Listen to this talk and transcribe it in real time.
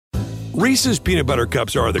Reese's peanut butter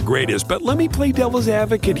cups are the greatest, but let me play devil's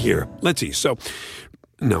advocate here. Let's see. So,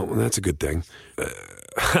 no, that's a good thing.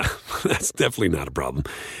 That's definitely not a problem.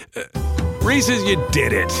 Reese's, you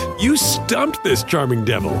did it. You stumped this charming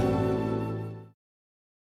devil.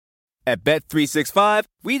 At Bet365,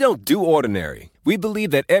 we don't do ordinary. We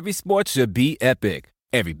believe that every sport should be epic.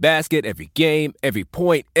 Every basket, every game, every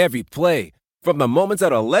point, every play. From the moments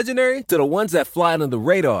that are legendary to the ones that fly under the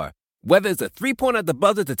radar. Whether it's a three-pointer at the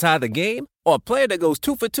buzzer to tie the game or a player that goes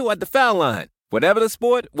 2 for 2 at the foul line. Whatever the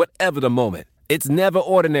sport, whatever the moment. It's never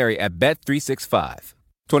ordinary at Bet365.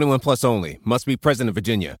 21 plus only. Must be present in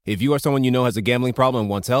Virginia. If you or someone you know has a gambling problem and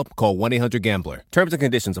wants help, call 1-800-GAMBLER. Terms and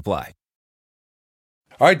conditions apply.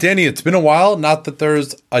 All right, Danny, it's been a while. Not that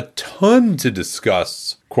there's a ton to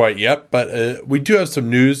discuss quite yet, but we do have some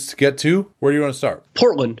news to get to. Where do you want to start?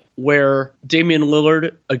 Portland, where Damian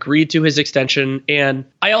Lillard agreed to his extension. And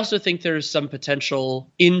I also think there's some potential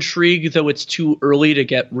intrigue, though it's too early to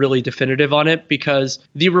get really definitive on it, because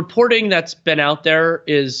the reporting that's been out there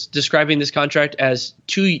is describing this contract as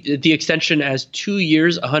the extension as 2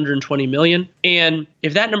 years, $120 million. And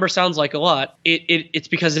if that number sounds like a lot, it's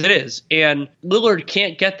because it is. And Lillard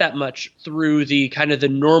can't get that much through the kind of the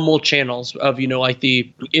normal channels of, like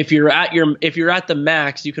if you're at the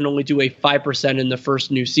max, you can only do a 5% in the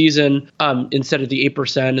first new season instead of the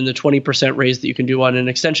 8% and the 20% raise that you can do on an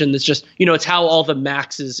extension. That's just, it's how all the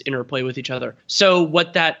maxes interplay with each other. So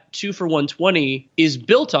what that 2 for 120 is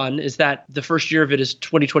built on is that the first year of it is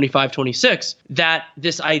 2025-26, that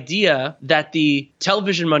this idea that the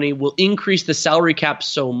television money will increase the salary cap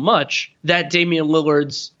so much that Damian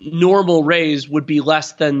Lillard's normal raise would be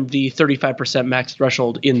less than the 35% max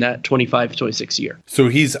threshold in that 25-26 year. So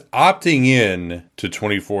he's opting in to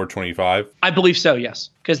 24-25? I believe so, yes.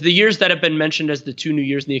 Because the years that have been mentioned as the 2 new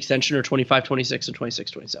years in the extension are 25-26 and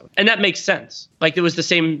 26-27. And that makes sense. Like, it was the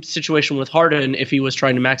same situation with Harden if he was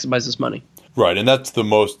trying to maximize his money. Right, and that's the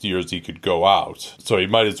most years he could go out. So he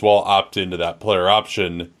might as well opt into that player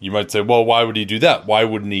option. You might say, well, why would he do that? Why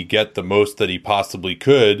wouldn't he get the most that he possibly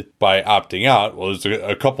could by opting out? Well, there's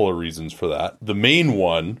a couple of reasons for that. The main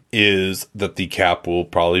one is that the cap will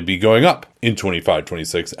probably be going up in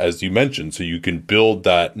 25-26, as you mentioned. So you can build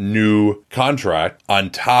that new contract on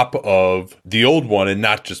top of the old one and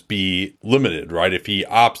not just be limited, right? If he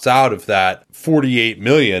opts out of that $48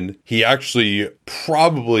 million, he actually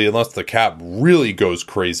probably, unless the cap really goes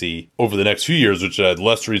crazy over the next few years, which I had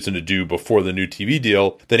less reason to do before the new TV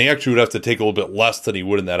deal, then he actually would have to take a little bit less than he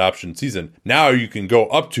would in that option season. Now you can go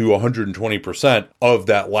up to 120% of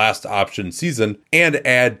that last option season and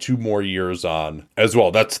add 2 more years on as well.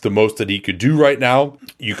 That's the most that he could do right now.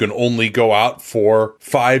 You can only go out for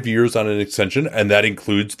 5 years on an extension, and that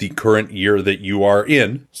includes the current year that you are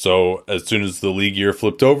in. So as soon as the league year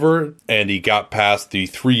flipped over and he got past the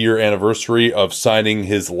 3-year anniversary of signing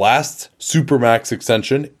his last Supermax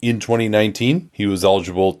extension in 2019, he was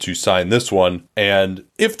eligible to sign this one. And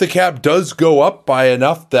if the cap does go up by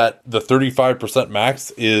enough that the 35%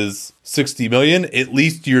 max is $60 million, at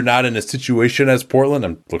least you're not in a situation as Portland.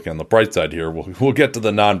 I'm looking on the bright side here. We'll get to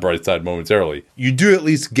the non-bright side momentarily. You do at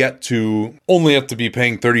least get to only have to be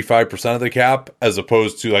paying 35% of the cap, as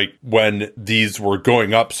opposed to like when these were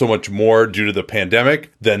going up so much more due to the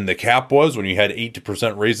pandemic than the cap was, when you had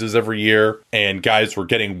 8% raises every year and guys were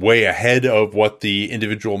getting way ahead of what the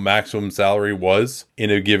individual maximum salary was in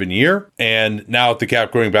a given year. And now with the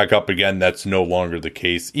cap going back up again, that's no longer the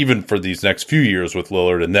case, even for these next few years with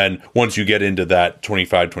Lillard. And then once you get into that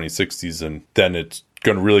 25-26 season, then it's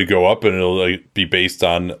going to really go up, and it'll be based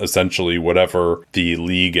on essentially whatever the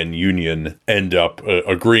league and union end up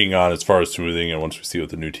agreeing on as far as smoothing. And once we see what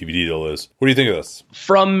the new TV deal is, what do you think of this?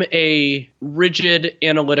 From a rigid,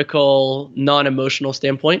 analytical, non-emotional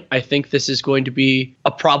standpoint, I think this is going to be a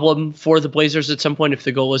problem for the Blazers at some point if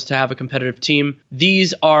the goal is to have a competitive team.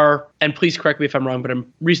 These are, and please correct me if I'm wrong, but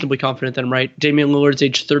I'm reasonably confident that I'm right, Damian Lillard's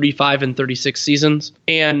age 35 and 36 seasons.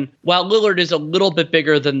 And while Lillard is a little bit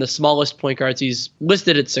bigger than the smallest point guards, he's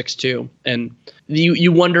listed at 6'2", and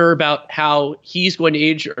you wonder about how he's going to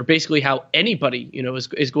age, or basically how anybody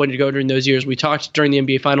is going to go during those years. We talked during the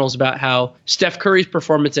NBA Finals about how Steph Curry's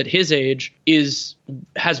performance at his age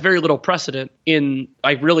has very little precedent in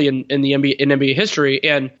the NBA history.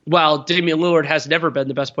 And while Damian Lillard has never been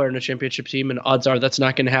the best player in a championship team, and odds are that's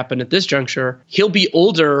not going to happen at this juncture, he'll be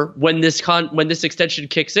older when this extension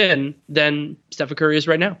kicks in than Steph Curry is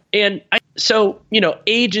right now. And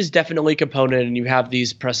age is definitely a component, and you have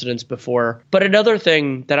these precedents before. But another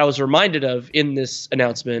thing that I was reminded of in this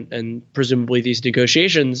announcement, and presumably these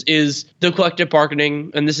negotiations, is the collective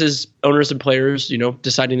bargaining. And this is owners and players,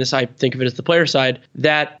 deciding this. I think of it as the player side,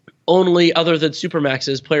 that only, other than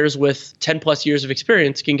Supermaxes, players with 10 plus years of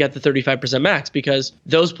experience can get the 35% max, because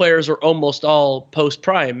those players are almost all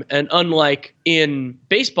post-prime. And unlike in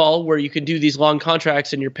baseball, where you can do these long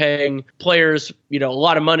contracts and you're paying players, a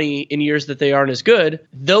lot of money in years that they aren't as good,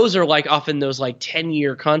 those are like often those like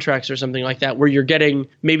 10-year contracts or something like that, where you're getting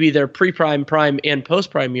maybe their pre-prime, prime, and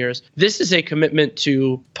post-prime years. This is a commitment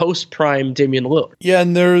to post-prime Damian Lillard. Yeah,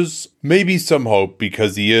 and there's maybe some hope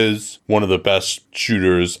because he is one of the best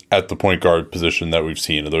shooters at the point guard position that we've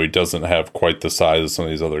seen, although he doesn't have quite the size of some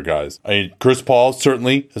of these other guys. I mean, Chris Paul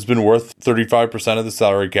certainly has been worth 35% of the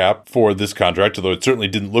salary cap for this contract, although it certainly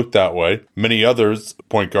didn't look that way. Many others,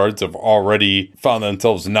 point guards, have already found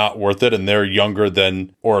themselves not worth it, and they're younger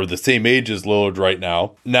than or the same age as Lillard right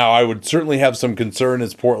now. Now, I would certainly have some concern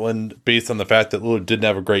as Portland based on the fact that Lillard didn't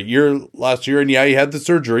have a great year last year, and yeah, he had the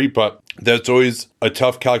surgery, but that's always a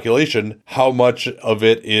tough calculation. How much of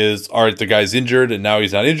it is, all right, the guy's injured and now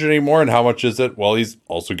he's not injured anymore, and how much is it, well, he's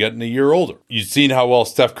also getting a year older. You've seen how well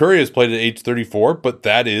Steph Curry has played at age 34, but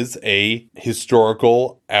that is a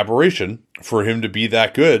historical aberration for him to be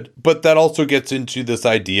that good. But that also gets into this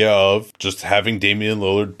idea of just having Damian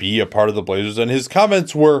Lillard be a part of the Blazers. And his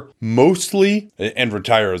comments were mostly, and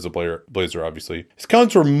retire as a Blazer, obviously. His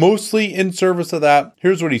comments were mostly in service of that.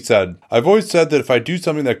 Here's what he said. I've always said that if I do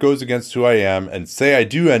something that goes against who I am and say I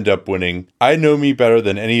do end up winning, I know me better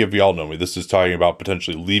than any of y'all know me. This is talking about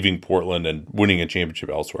potentially leaving Portland and winning a championship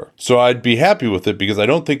elsewhere. So I'd be happy with it because I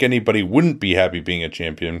don't think anybody wouldn't be happy being a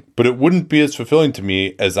champion, but it wouldn't be as fulfilling to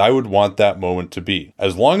me as I would want that moment to be.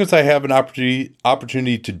 As long as I have an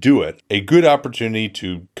opportunity to do it, a good opportunity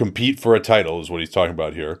to compete for a title is what he's talking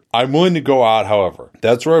about here, I'm willing to go out, however.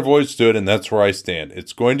 That's where I've always stood and that's where I stand.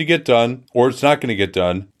 It's going to get done or it's not going to get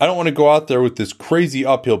done. I don't want to go out there with this crazy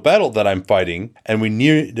uphill battle that I'm fighting and we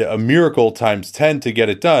need a miracle times 10 to get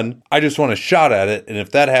it done. I just want a shot at it, and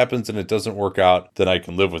if that happens and it doesn't work out, then I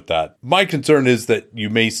can live with that. My concern is that you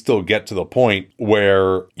may still get to the point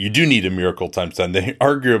where you do need a miracle times 10. They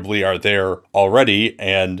arguably are there already,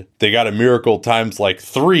 and they got a miracle times like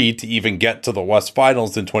 3 to even get to the West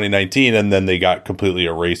Finals in 2019, and then they got completely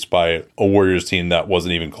erased by a Warriors team that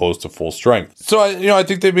wasn't even close to full strength. So I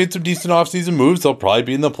think they made some decent offseason moves. They'll probably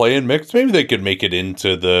be in the play-in mix. Maybe they could make it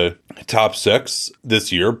into the top 6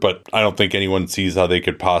 this year, but I don't think anyone sees how they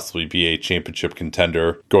could possibly be a championship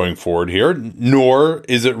contender going forward here, nor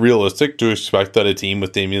is it realistic to expect that a team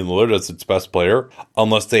with Damian Lillard as its best player,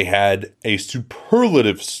 unless they had a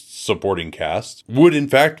superlative supporting cast, would in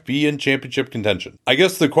fact be in championship contention. I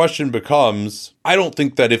guess the question becomes, I don't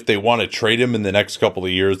think that if they want to trade him in the next couple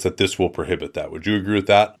of years that this will prohibit that. Would you agree with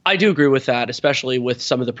that? I do agree with that, especially with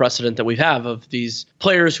some of the precedent that we have of these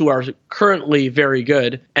players who are currently very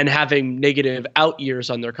good and having negative out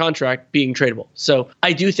years on their contract being tradable. So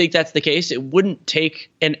I do think that's the case. It wouldn't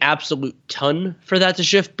take an absolute ton for that to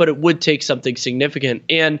shift, but it would take something significant.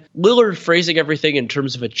 And Lillard phrasing everything in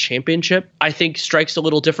terms of a championship, I think strikes a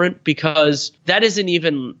little different, because that isn't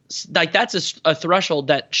even like, that's a threshold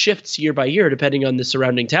that shifts year by year depending on the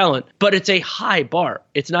surrounding talent, but it's a high bar.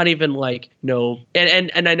 It's not even like,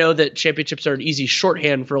 and I know that championships are an easy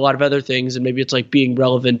shorthand for a lot of other things, and maybe it's like being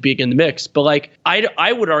relevant, being in the mix, but like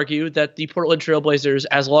I would argue that the Portland Trail Blazers,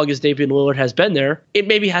 as long as Damian Lillard has been there, it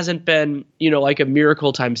maybe hasn't been like a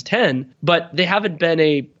miracle times 10, but they haven't been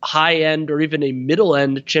a high end or even a middle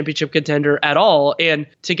end championship contender at all. And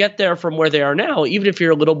to get there from where they are now, even if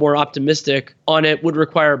you're a little more optimistic on it, would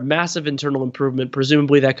require massive internal improvement.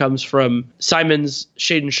 Presumably that comes from Simons,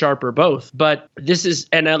 Shaedon Sharpe, or both. But this is,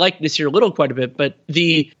 and I like Nassir Little quite a bit, but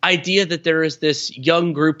the idea that there is this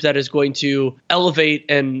young group that is going to elevate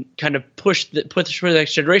and kind of push for the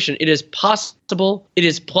next generation, it is possible, it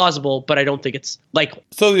is plausible, but I don't think it's likely.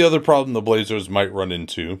 So the other problem the Blazers might run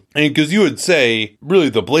into, and because you would say, really,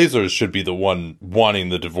 the Blazers should be the one wanting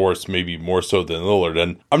the divorce maybe more so than Lillard.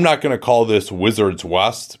 And I'm not going to call this Wizards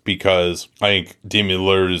West, because I think Damian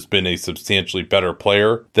Lillard has been a substantially better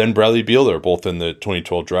player than Bradley Beal. They're both in the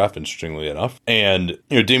 2012 draft, interestingly enough. And,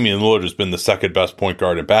 Damian Lillard has been the second best point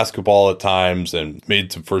guard in basketball at times and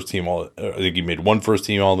made some first team I think he made one first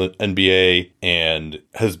team all the NBA and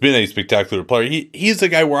has been a spectacular player. He's a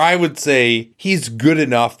guy where I would say he's good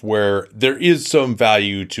enough where there is some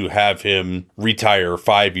value to have him retire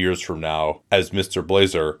 5 years from now as Mr.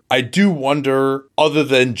 Blazer. I do wonder, other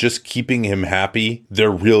than just keeping him happy,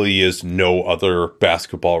 there really is no other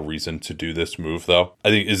basketball reason to do this move, though. I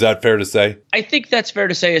think, is that fair to say? I think that's fair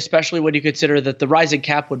to say, especially when you consider that the rising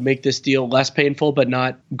cap would make this deal less painful, but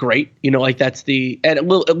not great. And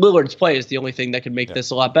Lillard's play is the only thing that could make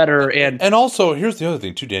this a lot better. And also, here's the other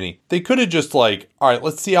thing too, Danny. They could have just all right,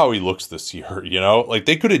 let's see how he looks this year.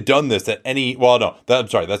 They could have done this at any. Well, no,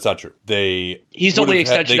 that's not true. He's only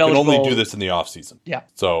extension eligible. They can only eligible. do this in the offseason. Yeah.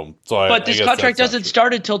 But this contract doesn't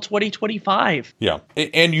start until 2025. Yeah,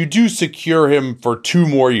 and you do secure him for 2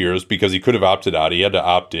 more years because he could have opted out. He had to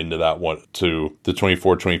opt into that one to the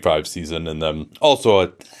 24-25 season, and then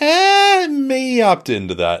also may opt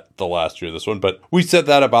into that the last year of this one. But we said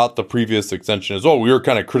that about the previous extension as well. We were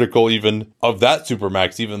kind of critical even of that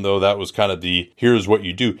Supermax, even though that was kind of the here's what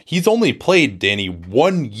you do. He's only played, Danny,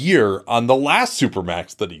 1 year on the last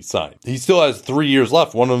Supermax that he signed. He still has 3 years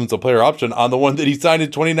left. One of them's a player option on the one that he signed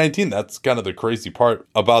in 2019. That's kind of the crazy part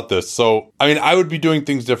about this. So, I mean, I would be doing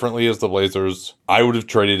things differently as the Blazers. I would have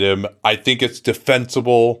traded him. I think it's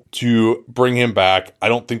defensible to bring him back. I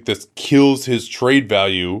don't think this kills his trade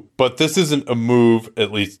value, but this isn't a move,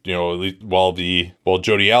 at least while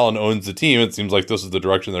Jody Allen owns the team, it seems like this is the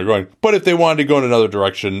direction they're going. But if they wanted to go in another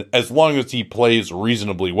direction, as long as he plays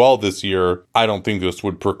reasonably well this year, I don't think this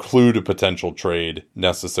would preclude a potential trade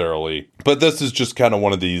necessarily. But this is just kind of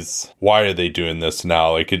one of these, why are they doing this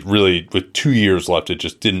now? It really, with 2 years left, it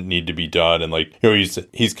just didn't need to be done. And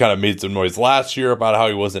he's kind of made some noise last year about how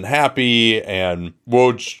he wasn't happy, and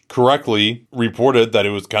Woj correctly reported that it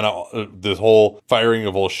was kind of this whole firing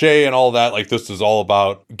of Olshey and all that. This is all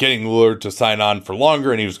about getting Lillard to sign on for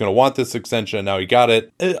longer, and he was going to want this extension, and now he got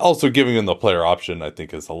it. Also, giving him the player option, I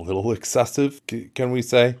think, is a little excessive, can we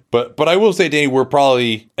say? But I will say, Danny, we're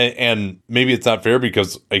probably, and maybe it's not fair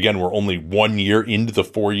because, again, we're only 1 year into the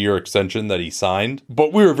 4-year extension that he signed,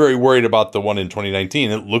 but we were very worried about the one in 2019.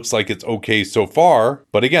 It looks like it's okay so far,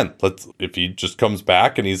 but again, if he just comes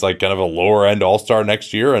back and he's kind of a lower end all-star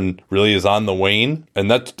next year and really is on the wane, and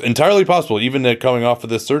that's entirely possible, even coming off of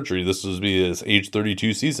this surgery. This will be his age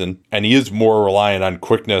 32 season, and he is more reliant on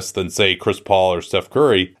quickness than, say, Chris Paul or Steph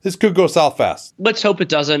Curry. This could go south fast. Let's hope it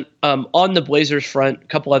doesn't. On the Blazers front, a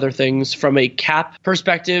couple other things. From a cap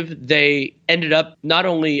perspective, they ended up not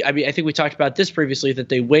only, I think we talked about this previously, that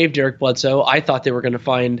they waived Eric Bledsoe. I thought they were going to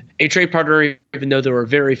find a trade partner, even though there were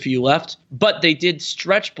very few left. But they did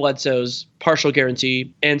stretch Bledsoe's partial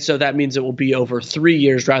guarantee, and so that means it will be over 3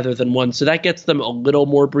 years rather than 1. So that gets them a little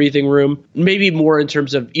more breathing room, maybe more in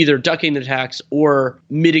terms of either ducking the tax or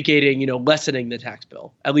mitigating, lessening the tax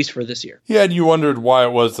bill, at least for this year. Yeah, and you wondered why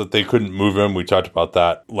it was that they couldn't move him. We talked about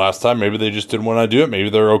that last time. Maybe they just didn't want to do it. Maybe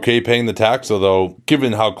they're okay paying the tax, although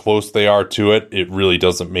given how close they are to it, it really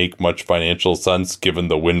doesn't make much financial sense given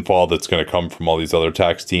the windfall that's going to come from all these other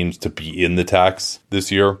tax teams to be in the tax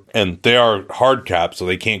this year. And they are hard capped, so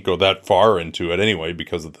they can't go that far into it anyway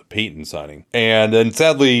because of the Peyton signing. And then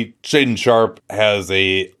sadly, Shaedon Sharpe has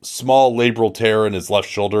a small labral tear in his left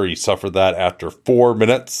shoulder. He suffered that after 4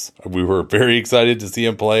 minutes. We were very excited to see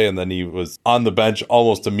him play, and then he was on the bench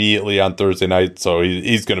almost immediately on Thursday night, so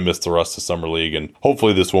he's going to miss the rest of Summer League, and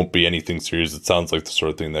hopefully this won't be anything serious. It sounds like the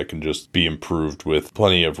sort of thing that can just be improved with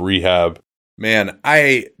plenty of rehab. Man,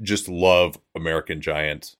 I just love American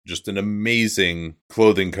Giant. Just an amazing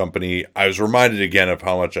clothing company. I was reminded again of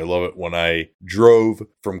how much I love it when I drove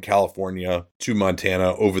from California to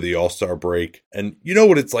Montana over the All-Star break. And you know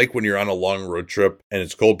what it's like when you're on a long road trip and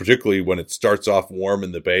it's cold, particularly when it starts off warm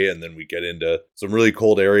in the Bay and then we get into some really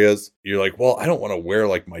cold areas. You're like, well, I don't want to wear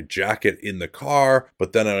my jacket in the car,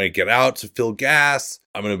 but then when I get out to fill gas,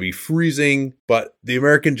 I'm going to be freezing. But the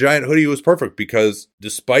American Giant hoodie was perfect because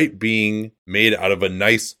despite being made out of a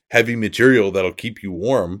nice heavy material that'll keep you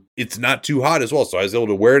warm, it's not too hot as well. So I was able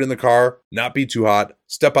to wear it in the car, not be too hot,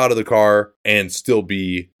 step out of the car, and still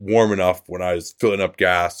be warm enough when I was filling up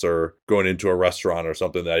gas or going into a restaurant or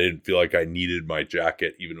something that I didn't feel like I needed my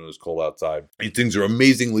jacket even when it was cold outside. These things are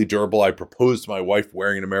amazingly durable. I proposed to my wife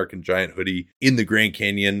wearing an American Giant hoodie in the Grand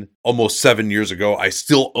Canyon almost 7 years ago. I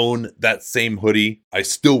still own that same hoodie. I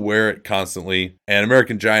still wear it constantly. And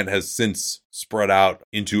American Giant has since spread out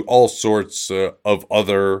into all sorts of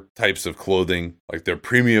other types of clothing, like their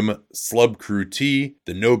premium Slub Crew tee,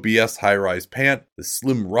 the No BS high-rise pant, the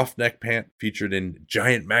slim roughneck pant featured in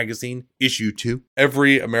Giant Magazine issue 2.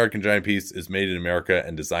 Every American Giant piece is made in America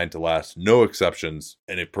and designed to last, no exceptions,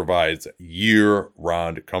 and it provides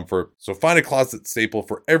year-round comfort. So find a closet staple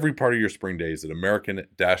for every part of your spring days at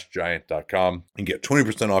American-Giant.com and get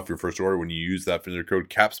 20% off your first order when you use that vendor code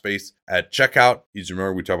CAPSPACE at checkout. You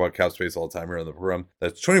remember we talk about CAPSPACE all the time here on the program.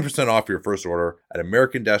 That's 20% off your first order at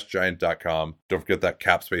American-Giant.com. Don't forget that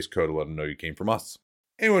CAPSPACE code to let them know you came from us.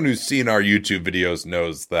 Anyone who's seen our YouTube videos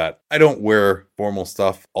knows that I don't wear formal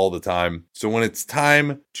stuff all the time. So when it's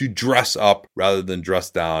time to dress up rather than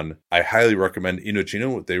dress down, I highly recommend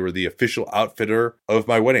Indochino. They were the official outfitter of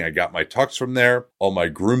my wedding. I got my tux from there. All my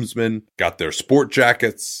groomsmen got their sport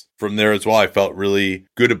jackets from there as well. I felt really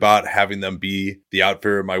good about having them be the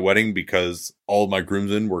outfitter of my wedding because all of my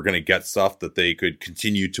groomsmen were going to get stuff that they could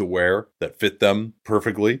continue to wear that fit them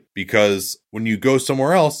perfectly. Because when you go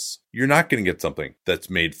somewhere else, you're not going to get something that's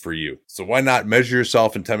made for you. So why not measure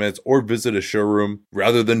yourself in 10 minutes or visit a showroom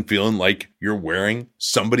rather than feeling like you're wearing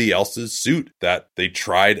somebody else's suit that they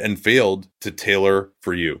tried and failed to tailor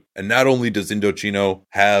for you. And not only does Indochino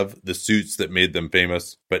have the suits that made them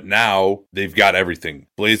famous, but now they've got everything.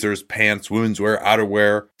 Blazers, pants, women's wear,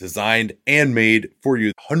 outerwear, designed and made for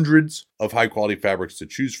you. Hundreds of high quality fabrics to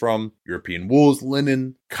choose from. European wools,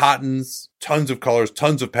 linen, cottons, tons of colors,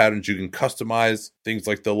 tons of patterns. You can customize things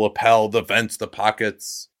like the lapel, the vents, the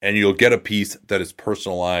pockets, and you'll get a piece that is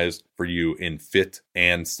personalized for you in fit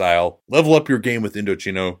and style. Level up your game with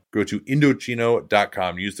Indochino. Go to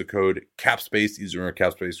Indochino.com. Use the code CAPSPACE. Use the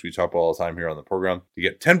CAPSPACE we talk about all the time here on the program to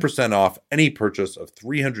get 10% off any purchase of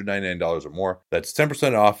 $399 or more. That's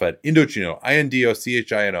 10% off at Indochino,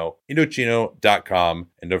 Indochino, Indochino.com.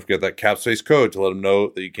 And don't forget that CAPSPACE code to let them know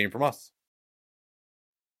that you came from us.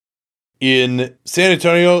 In San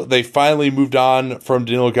Antonio, they finally moved on from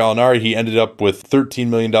Danilo Gallinari. He ended up with $13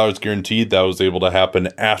 million guaranteed. That was able to happen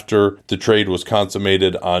after the trade was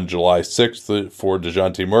consummated on July 6th for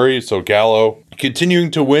DeJounte Murray. So Gallo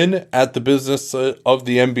continuing to win at the business of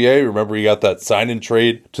the NBA. Remember, he got that sign-and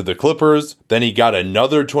trade to the Clippers. Then he got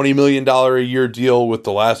another $20 million a year deal with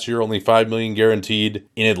the last year, only $5 million guaranteed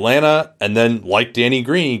in Atlanta. And then, like Danny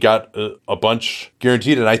Green, he got a bunch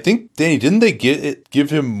guaranteed. And I think, Danny, didn't they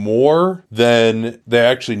give him more than they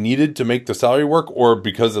actually needed to make the salary work? Or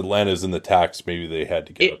because Atlanta's in the tax, maybe they had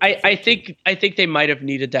to get I think they might have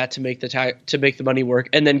needed that to make the money work.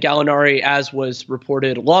 And then Gallinari, as was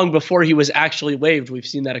reported long before he was actually waived, we've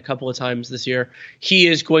seen that a couple of times this year, he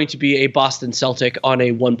is going to be a Boston Celtic on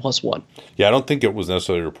a 1+1. Yeah, I don't think it was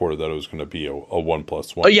necessarily reported that it was going to be a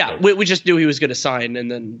 1+1. Oh yeah, we just knew he was going to sign,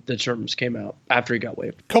 and then the terms came out after he got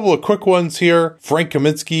waived. A couple of quick ones here. Frank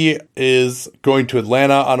Kaminsky is going to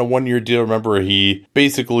Atlanta on a one-year deal. Remember, he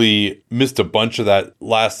basically missed a bunch of that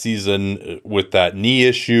last season with that knee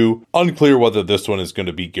issue. Unclear whether this one is going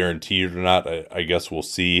to be guaranteed or not. I guess we'll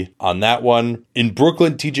see on that one. In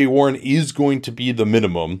Brooklyn, TJ Warren is going to be the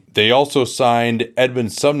minimum. They also signed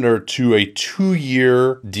Edmund Sumner to a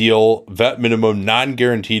 2-year deal, vet minimum,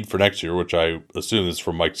 non-guaranteed for next year, which I assume is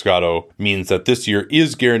from Mike Scotto, means that this year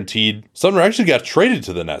is guaranteed. Sumner actually got traded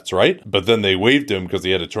to the Nets, right? But then they waived him because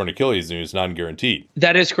he had a torn Achilles and he was non-guaranteed.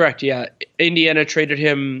 That is correct, yeah. Indiana traded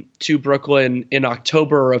him to Brooklyn in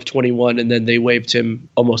October of 21, and then they waived him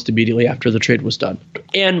almost immediately after the trade was done.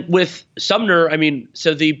 And with Sumner, I mean,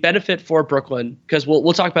 so the benefit for Brooklyn, because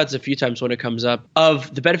we'll talk about this a few times when it comes up,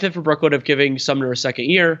 of the benefit for Brooklyn of giving Sumner a second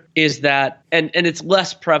year is that, and it's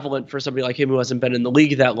less prevalent for somebody like him who hasn't been in the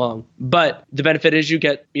league that long, but the benefit is you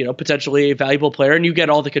get, potentially a valuable player and you get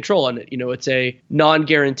all the control on it. It's a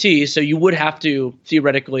non-guarantee, so you would have to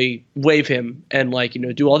theoretically waive him and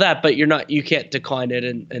do all that, but you can't decline it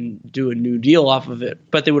and do a new deal off of it,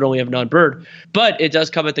 but they would only have non-bird. But it does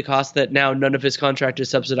come at the cost that now none of his contract is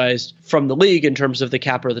subsidized from the league in terms of the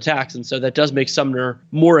cap or the tax. And so that does make Sumner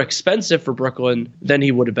more expensive for Brooklyn than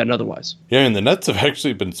he would have been otherwise. Yeah, and the Nets have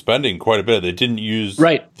actually been spending quite a bit. They didn't use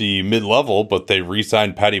the mid-level, but they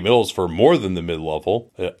re-signed Patty Mills for more than the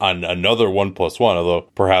mid-level on another 1+1, although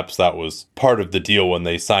perhaps that was part of the deal when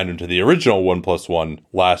they signed him to the original 1+1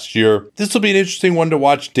 last year. This will be an interesting one to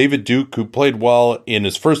watch. David Duke, who played well in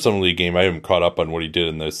his first Summer League game, I haven't caught up on what he did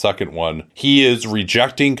in the second one. He is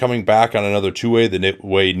rejecting coming back on another two-way the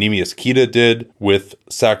way Neemias Queta did with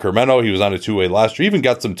Sacramento. He was on a two-way last year. He even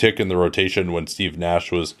got some tick in the rotation when Steve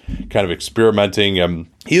Nash was kind of experimenting.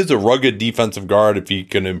 He is a rugged defensive guard. If he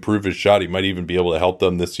can improve his shot, he might even be able to help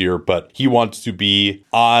them this year. But he wants to be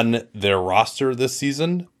on their roster this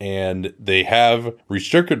season, and they have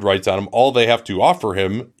restricted rights on him. All they have to offer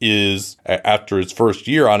him is, after his first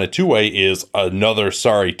year on a two-way, is another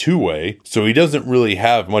two-way. So he doesn't really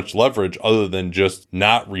have much leverage other than just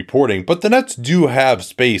not reporting. But the Nets do have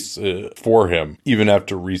space for him, even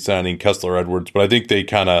after re-signing Kessler Edwards. But I think they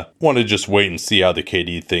kind of want to just wait and see how the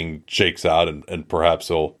KD thing shakes out, and perhaps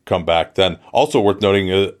he'll come back then. Also worth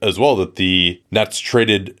noting as well that the Nets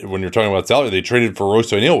traded, when you're talking about salary, they traded for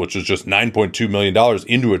Royce O'Neal, which was just $9.2 million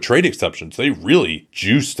into a trade exception. So they really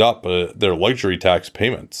juiced up their luxury tax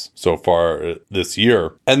payments so far this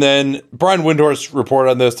year. And then Brian Windhorst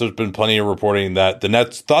reported on this. There's been plenty of reporting that the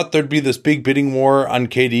Nets thought there'd be this big bidding war on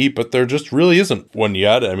KD, but there just really isn't one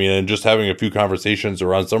yet. I mean, and just having a few conversations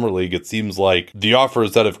around Summer League, it seems like the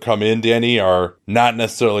offers that have come in, Danny, are not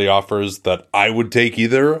necessarily offers that I would take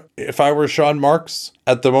either if I were Sean Marks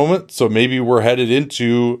at the moment. So maybe we're headed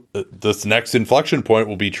into this next inflection point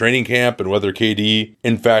will be training camp and whether KD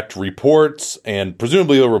in fact reports, and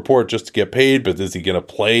presumably he'll report just to get paid, but is he going to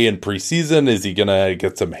play in preseason? Is he going to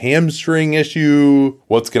get some hamstring issue?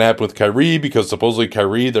 What's going to happen with Kyrie? Because supposedly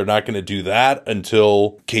Kyrie, they're not going to do that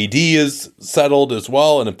until KD is settled as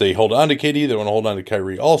well. And if they hold on to KD, they want to hold on to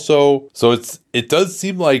Kyrie also. So it does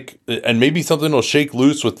seem like, and maybe something will shake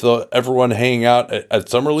loose with everyone hanging out at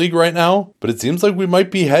Summer League right now, but it seems like we might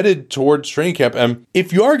be headed towards training camp. And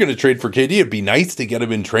if you are going to trade for KD, it'd be nice to get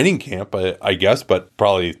him in training camp, I guess, but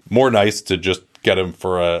probably more nice to just get him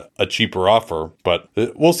for a cheaper offer. But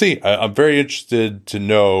we'll see. I'm very interested to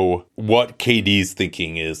know what KD's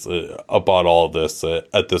thinking is about all of this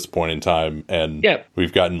at this point in time. And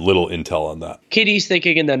we've gotten little intel on that. KD's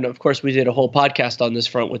thinking, and then, of course, we did a whole podcast on this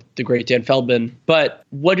front with the great Dan Feldman. But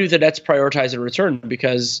what do the Nets prioritize in return?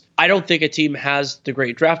 Because I don't think a team has the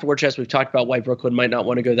great draft war chest. We've talked about why Brooklyn might not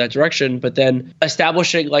want to go that direction. But then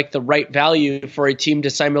establishing like the right value for a team to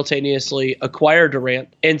simultaneously acquire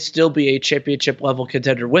Durant and still be a championship level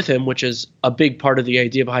contender with him, which is a big part of the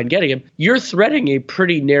idea behind getting him, you're threading a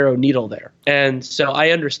pretty narrow needle there. And so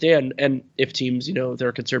I understand. And if teams,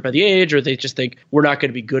 they're concerned by the age, or they just think we're not going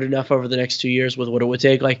to be good enough over the next 2 years with what it would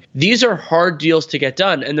take, like these are hard deals to get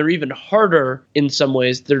done. And they're even harder in some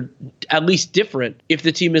ways. They're at least different if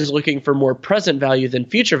the team is looking for more present value than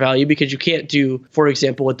future value, because you can't do, for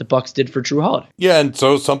example, what the Bucks did for Drew Holiday. Yeah. And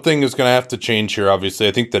so something is going to have to change here. Obviously,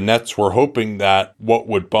 I think the Nets were hoping that what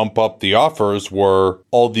would bump up the offers were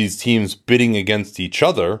all these teams bidding against each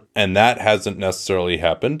other, and that hasn't necessarily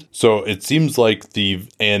happened. So it seems like he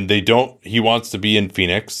wants to be in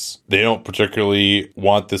Phoenix. They don't particularly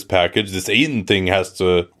want this package. This Ayton thing has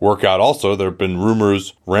to work out also. There have been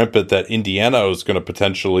rumors rampant that Indiana was going to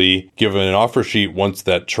potentially give an offer sheet once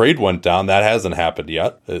that trade went down. That hasn't happened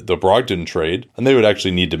yet, the Brogdon trade. And they would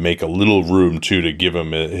actually need to make a little room too to give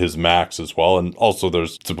him his max as well. And also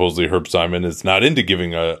there's supposedly Herb Simon is not into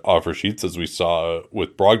giving offer sheets, as we saw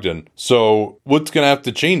with Brogdon. So what's going to have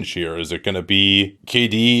to change here? Is it going to be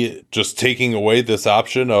KD just taking away this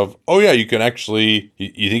option of, oh yeah, you can actually,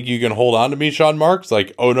 you think you can hold on to me, Sean Marks?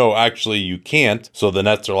 Like, oh no, actually you can't. So the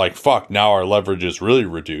Nets are like, fuck, now our leverage is really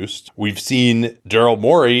reduced. We've seen Daryl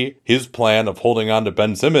Morey, his plan of holding on to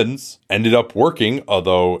Ben Simmons ended up working,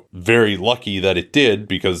 although very lucky that it did,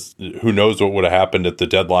 because who knows what would have happened if the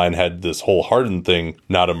deadline had this whole Harden thing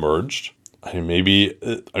not emerged. I mean,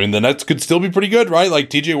 the Nets could still be pretty good, right? Like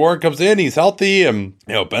TJ Warren comes in, he's healthy, and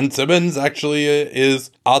Ben Simmons actually is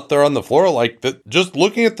out there on the floor. Like just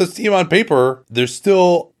looking at this team on paper, they're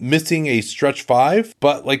still missing a stretch five,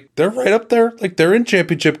 but like they're right up there. Like they're in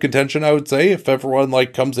championship contention, I would say, if everyone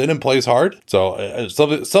like comes in and plays hard. So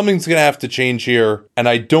something's gonna have to change here, and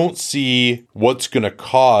I don't see what's gonna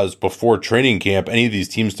cause before training camp any of these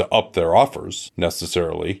teams to up their offers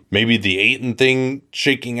necessarily. Maybe the Ayton thing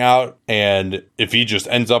shaking out, and if he just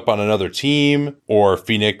ends up on another team, or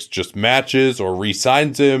Phoenix just matches or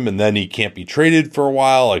re-signs him and then he can't be traded for a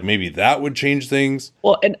while, like maybe that would change things.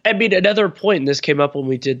 Well, and I mean, another point, and this came up when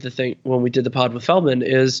we did the pod with Feldman,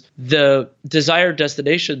 is the desired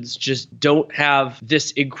destinations just don't have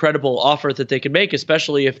this incredible offer that they can make,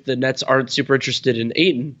 especially if the Nets aren't super interested in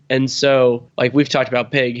Ayton. And so, like we've talked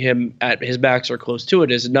about, paying him at his max or close to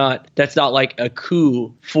it that's not like a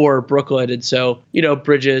coup for Brooklyn. And so,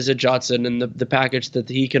 Bridges and Johnson and the package that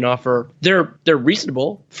he can offer, they're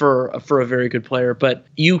reasonable for a very good player, but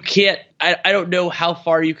you can't. I don't know how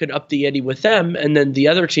far you can up the ante with them. And then the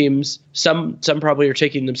other teams, some probably are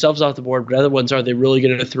taking themselves off the board, but other ones, are they really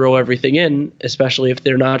going to throw everything in, especially if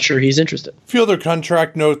they're not sure he's interested? A few other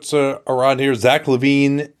contract notes around here. Zach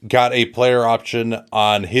LaVine got a player option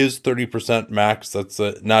on his 30% max. That's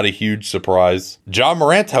not a huge surprise. Ja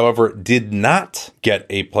Morant, however, did not get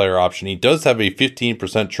a player option. He does have a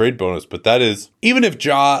 15% trade bonus, but that is, even if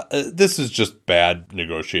this is just bad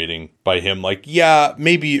negotiating by him. Like, yeah,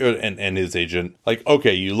 maybe, and and his agent, like,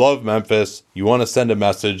 okay, you love Memphis. You want to send a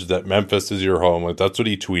message that Memphis is your home. Like, that's what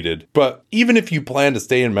he tweeted. But even if you plan to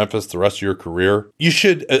stay in Memphis the rest of your career, you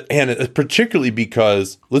should, and particularly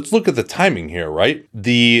because let's look at the timing here, right?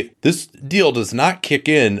 This deal does not kick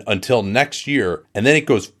in until next year, and then it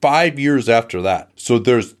goes 5 years after that. So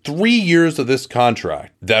there's 3 years of this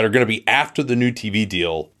contract that are going to be after the new TV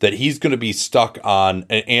deal that he's going to be stuck on.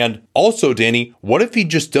 And also, Danny, what if he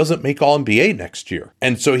just doesn't make All-NBA next year?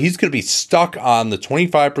 And so he's going to be stuck on the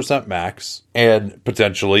 25% max and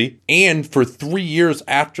potentially, and for 3 years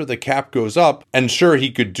after the cap goes up. And sure,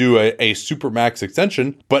 he could do a super max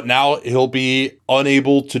extension, but now he'll be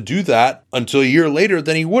unable to do that until a year later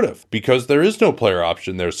than he would have because there is no player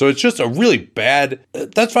option there. So it's just a really bad,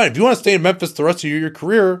 that's fine. If you want to stay in Memphis the rest of your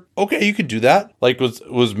career, okay, you could do that. Like,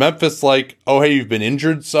 was Memphis like, oh, hey, you've been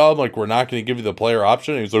injured some, like, we're not going to give you the player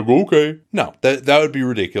option? And he's like, okay. No, that would be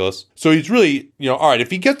ridiculous. So he's really, all right,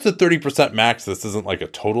 if he gets to 30% max, this isn't like a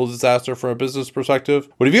total disaster from a business perspective.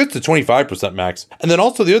 But if he gets to 25% max, and then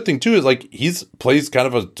also the other thing too is like, plays kind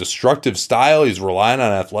of a destructive style. He's relying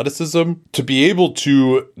on athleticism to be able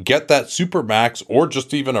to get that super max or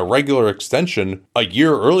just even a regular extension a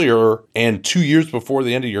year earlier and 2 years before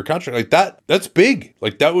the end of your contract. Like that's big.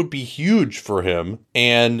 Like that would be huge for him.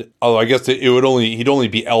 And I guess he'd only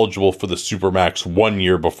be eligible for the super max 1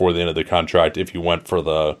 year before the end of the contract if you went for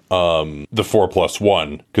the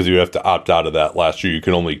 4+1, because you have to opt out of that last year. You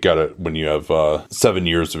can only get it when you have 7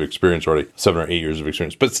 years of experience already, 7 or 8 years of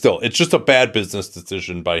experience. But still, it's just a bad business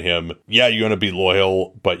decision by him. Yeah, you want to be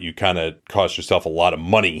loyal, but you kind of cost yourself a lot of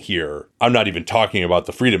money here. I'm not even talking about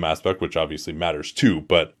the freedom aspect, which obviously matters too,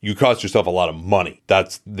 but you cost yourself a lot of money.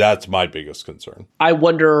 That's my biggest concern. I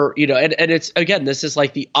wonder, and it's, again, this is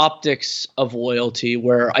like the optics of loyalty,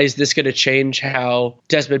 where is this going to change how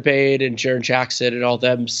Desmond Bane and Jaren Jackson and all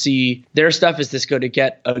them see their stuff? Is this going to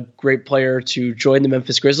get a great player to join the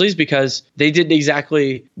Memphis Grizzlies? Because they didn't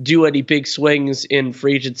exactly do any big swings in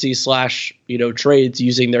free agency / trades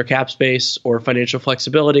using their cap space or financial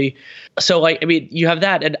flexibility. So, you have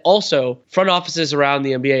that. And also, front offices around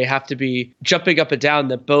the NBA have to be jumping up and down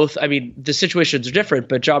that both, the situations are different,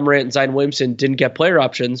 but John Morant and Zion Williamson didn't get player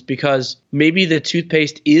options because maybe the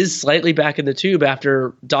toothpaste is slightly back in the tube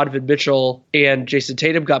after Donovan Mitchell and Jason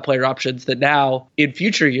Tatum got player options, that now in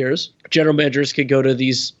future years, general managers can go to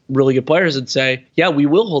these really good players and say, yeah, we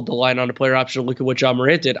will hold the line on a player option. Look at what John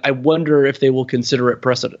Morant did. I wonder if they will consider it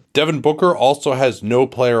precedent. Devin Booker also has no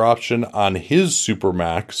player option on his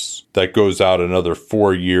Supermax that goes out another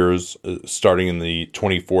 4 years starting in the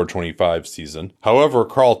 24-25 season. However,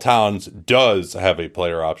 Karl Towns does have a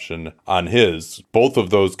player option on his. Both of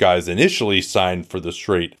those guys initially signed for the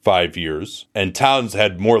straight 5 years, and Towns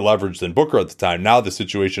had more leverage than Booker at the time. Now the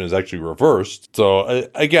situation is actually reversed. So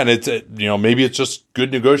again, it's maybe it's just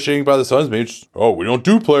good negotiating by the Suns. Maybe it's just, we don't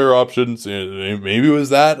do player options. Maybe it was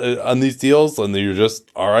that on these deals, and you're just,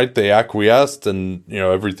 all right, they acquiesced, and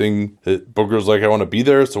everything. Booker's like, I want to be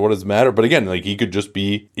there, so what does it matter? But again, like, he could just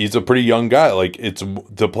be, he's a pretty young guy. Like, it's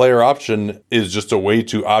the player option is just a way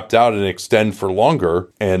to opt out and extend for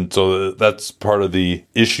longer, and so that's part of the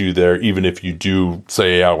issue there. Even if you do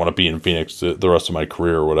say, I want to be in Phoenix the rest of my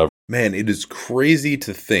career or whatever. Man, it is crazy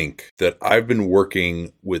to think that I've been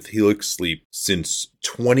working with Helix Sleep since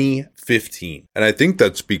 2015. And I think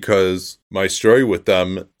that's because my story with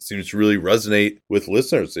them seems to really resonate with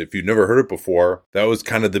listeners. If you've never heard it before, that was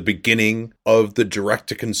kind of the beginning of the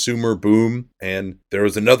direct-to-consumer boom. And there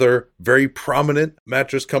was another very prominent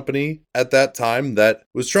mattress company at that time that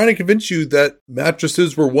was trying to convince you that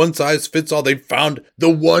mattresses were one size fits all. They found the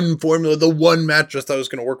one formula, the one mattress that was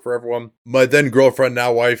going to work for everyone. My then girlfriend,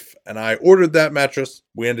 now wife, and I ordered that mattress.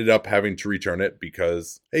 We ended up having to return it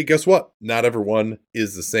because, hey, guess what? Not everyone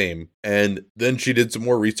is the same. And then she did some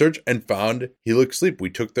more research and found Helix Sleep. We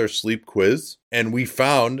took their sleep quiz and we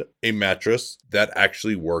found a mattress that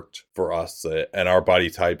actually worked for us and our body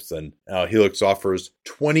types. And Helix offers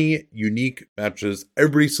 20 unique mattresses.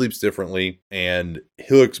 Everybody sleeps differently, and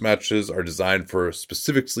Helix mattresses are designed for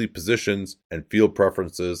specific sleep positions and field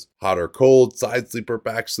preferences: hot or cold, side sleeper,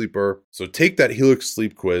 back sleeper. So take that Helix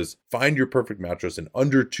sleep quiz, find your perfect mattress in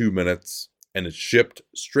under 2 minutes, and it's shipped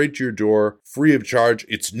straight to your door, free of charge.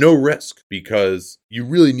 It's no risk because you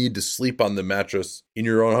really need to sleep on the mattress in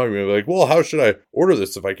your own home. You're like, well, how should I order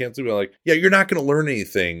this if I can't sleep? I'm like, yeah, you're not going to learn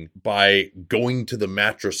anything by going to the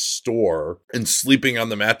mattress store and sleeping on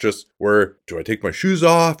the mattress where, do I take my shoes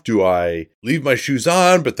off? Do I leave my shoes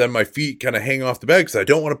on, but then my feet kind of hang off the bed because I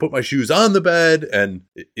don't want to put my shoes on the bed? And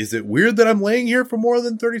is it weird that I'm laying here for more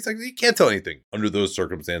than 30 seconds? You can't tell anything under those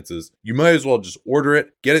circumstances. You might as well just order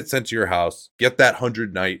it, get it sent to your house, get that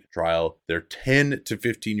 100-night trial. They're 10 to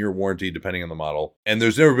 15-year warranty depending on the model. And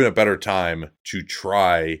there's never been a better time to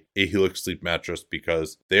try a Helix Sleep mattress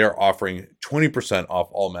because they are offering 20% off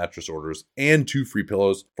all mattress orders and 2 free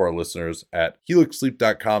pillows for our listeners at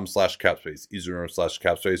helixsleep.com/capspace. Easy to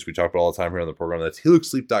 /capspace. We talk about all the time here on the program. That's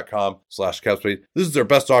helixsleep.com/capspace. This is their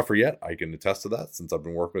best offer yet. I can attest to that since I've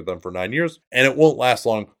been working with them for 9 years, and it won't last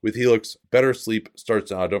long with Helix. Better sleep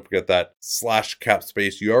starts now. Don't forget that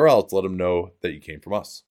 /capspace URL to let them know that you came from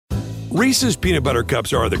us. Reese's peanut butter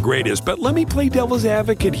cups are the greatest, but let me play devil's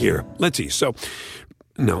advocate here. Let's see. So,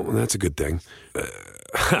 no, that's a good thing.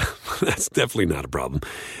 That's definitely not a problem.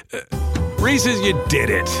 Reese's, you did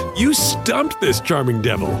it. You stumped this charming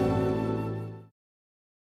devil.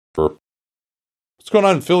 What's going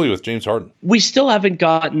on in Philly with James Harden? We still haven't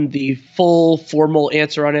gotten the full formal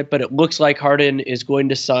answer on it, but it looks like Harden is going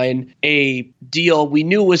to sign a deal we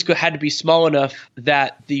knew had to be small enough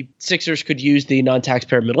that the Sixers could use the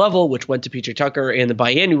non-taxpayer mid-level, which went to PJ Tucker, and the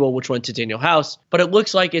biannual, which went to Daniel House. But it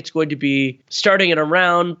looks like it's going to be starting at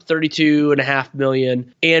around $32.5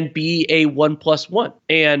 million and be a 1+1.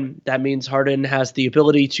 And that means Harden has the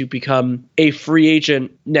ability to become a free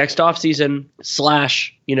agent next offseason /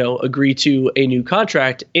 agree to a new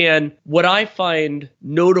contract. And what I find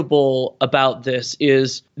notable about this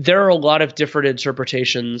is there are a lot of different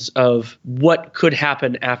interpretations of what could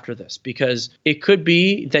happen after this, because it could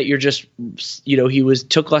be that you're just, he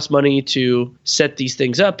took less money to set these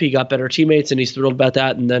things up. He got better teammates and he's thrilled about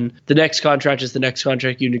that. And then the next contract is the next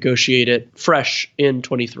contract. You negotiate it fresh in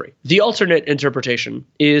 23. The alternate interpretation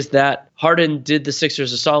is that Harden did the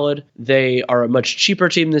Sixers a solid. They are a much cheaper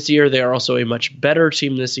team this year. They are also a much better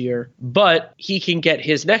team this year, but he can get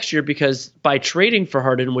his next year because by trading for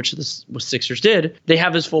Harden, which the Sixers did, they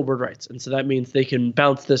have his full bird rights. And so that means they can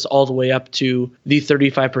bounce this all the way up to the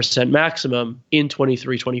 35% maximum in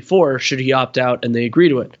 23-24 should he opt out and they agree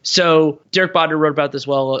to it. So Derek Bodner wrote about this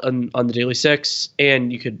well on the Daily Six,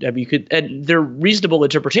 and and they're reasonable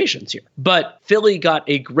interpretations here. But Philly got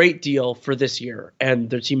a great deal for this year,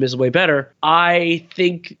 and their team is way better. I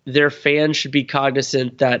think their fans should be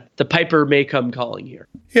cognizant that the Piper may come calling here.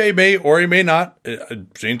 Yeah, he may or he may not.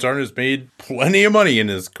 James Harden has made plenty of money in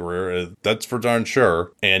his career. That's for darn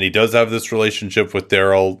sure. And he does have this relationship with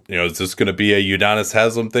Daryl. Is this going to be a Udonis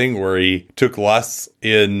Haslem thing where he took less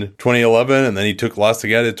in 2011 and then he took less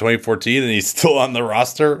again in 2014 and he's still on the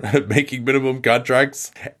roster making minimum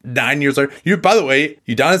contracts 9 years later? By the way,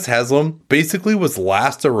 Udonis Haslem basically was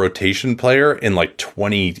last a rotation player in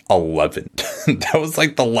 2011. That was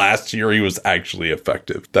the last year he was actually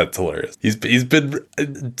effective. That's hilarious. He's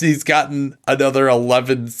gotten another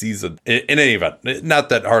 11 season. In any event, not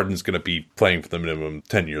that Harden's going to be playing for the minimum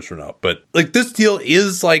 10 years from now, but this deal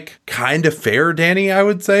is kind of fair, Danny, I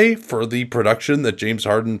would say, for the production that James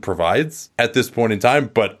Harden provides at this point in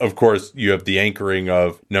time. But of course, you have the anchoring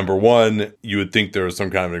of, number one, you would think there was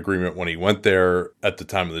some kind of an agreement when he went there at the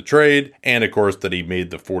time of the trade, and of course that he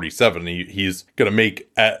made the 47. He's going to make,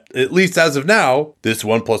 at least as of now, this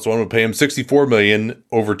 1+1 would pay him $64 million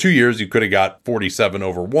over 2 years. You could have got 47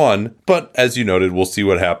 over 1, but as you noted, we'll see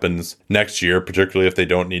what happens next year, particularly if they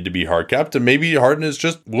don't need to be hard capped. And maybe Harden is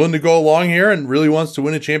just willing to go along here and really wants to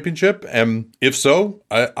win a championship. And if so,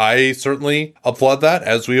 I certainly applaud that,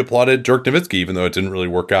 as we applauded Dirk Nowitzki, even though it didn't really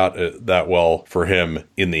work out that well for him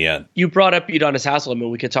in the end. You brought up Udonis Haslem,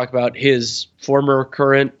 and we could talk about his former,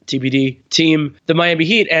 current TBD team, the Miami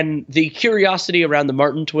Heat, and the curiosity around the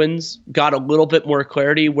Martin twins got a little bit more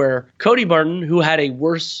clarity, where Cody Martin, who had a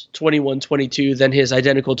worse 21-22 than his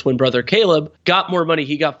identical twin brother Caleb, got more money.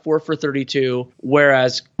 He got 4 for 32,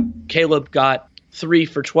 whereas Caleb got 3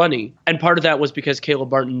 for 20. And part of that was because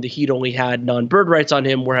Caleb Martin, the Heat only had non-bird rights on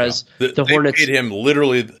him, whereas the Hornets paid him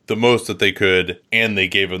literally the most that they could, and they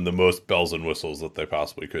gave him the most bells and whistles that they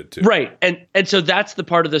possibly could too. Right. And so that's the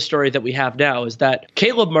part of the story that we have now, is that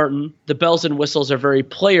Caleb Martin, the bells and whistles are very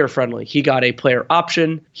player friendly. He got a player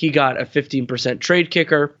option. He got a 15% trade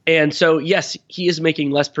kicker. And so, yes, he is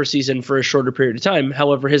making less per season for a shorter period of time.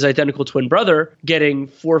 However, his identical twin brother getting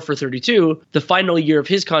 4 for 32, the final year of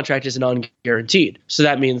his contract is non-guaranteed. guaranteed. So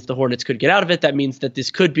that means the Hornets could get out of it. That means that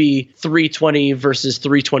this could be 320 versus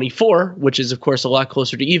 324, which is, of course, a lot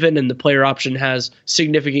closer to even. And the player option has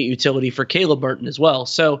significant utility for Caleb Martin as well.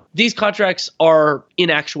 So these contracts are, in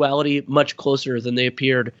actuality, much closer than they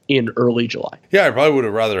appeared in early July. Yeah, I probably would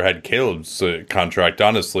have rather had Caleb's contract,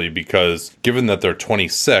 honestly, because given that they're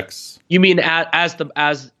 26. You mean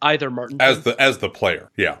as either Martin? As the player,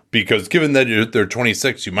 yeah. Because given that they're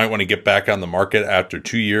 26, you might want to get back on the market after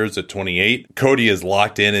 2 years at 28. Cody is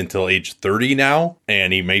locked in until age 30 now,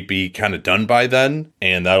 and he might be kind of done by then.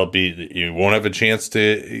 And you won't have a chance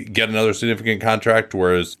to get another significant contract,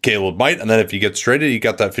 whereas Caleb might. And then if he gets traded, he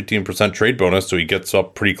got that 15% trade bonus, so he gets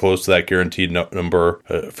up pretty close to that guaranteed number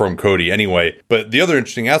from Cody anyway. But the other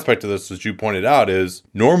interesting aspect of this, as you pointed out, is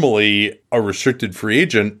normally a restricted free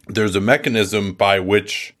agent, there's a mechanism by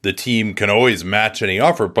which the team can always match any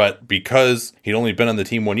offer. But because he'd only been on the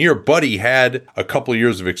team 1 year, but he had a couple of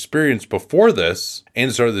years of experience before this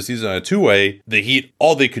and started the season on a two-way, the Heat,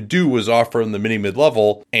 all they could do was offer him the mid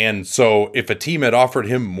level. And so if a team had offered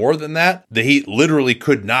him more than that, the Heat literally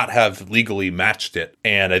could not have legally matched it.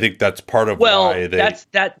 And I think that's part of why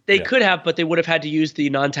they could have, but they would have had to use the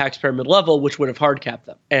non-taxpayer mid-level, which would have hard capped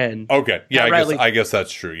them. And okay, yeah, I guess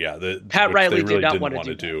that's true. Yeah, Pat Riley did not want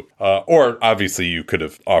to do. Or obviously you could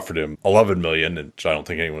have offered him $11 million, which I don't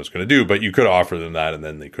think anyone was going to do, but you could have offered them that, and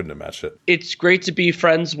then they couldn't have matched it. It's great to be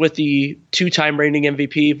friends with the two-time reigning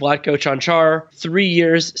MVP, Vlatko Čančar. 3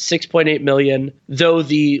 years, $6.8 million, though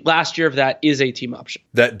the last year of that is a team option.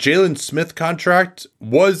 That Jalen Smith contract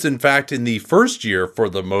was, in fact, in the first year for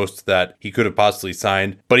the most that he could have possibly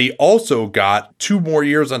signed, but he also got 2 more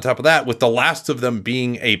years on top of that, with the last of them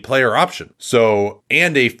being a player option. So,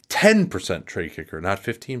 and a 10% trade kicker, not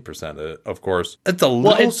 15%, of course. It's a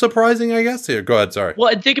little surprising, I guess. Here, go ahead, sorry.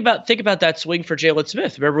 Well, and think about that swing for Jalen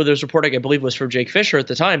Smith. Remember, there was reporting, I believe, was from Jake Fisher at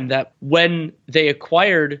the time, that when they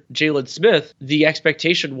acquired Jalen Smith, the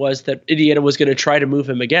expectation was that Indiana was going to try to move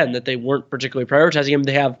him again, that they weren't particularly prioritizing him.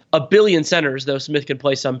 They have a billion centers, though Smith can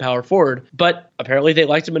play some power forward. But apparently they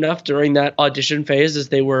liked him enough during that audition phase as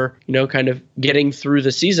they were, kind of getting through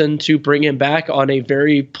the season to bring him back on a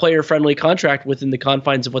very player-friendly contract within the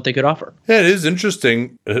confines of what they could offer. Yeah, it is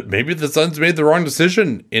interesting. Maybe the Suns made the wrong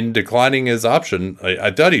decision in declining his option.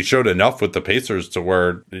 I thought he showed enough with the Pacers to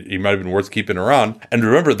where he might have been worth keeping around. And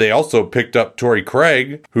remember, they also picked up Torrey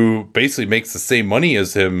Craig, who basically makes the same money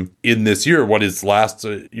as him in this year, what his last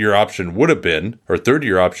year option would have been, or third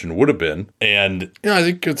year option would have been. And I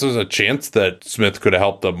think there's a chance that Smith could have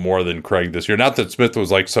helped them more than Craig this year. Not that Smith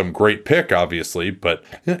was like some great pick, obviously, but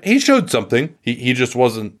he showed something. He just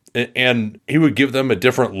wasn't. And he would give them a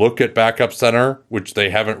different look at backup center, which they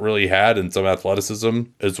haven't really had, and some athleticism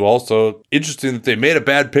as well. So interesting that they made a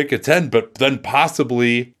bad pick at 10, but then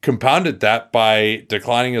possibly compounded that by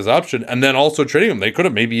declining his option and then also trading him. They could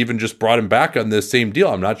have maybe even just brought him back on this same deal.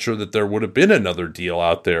 I'm not sure that there would have been another deal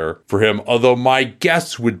out there for him, although my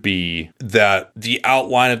guess would be that the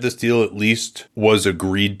outline of this deal at least was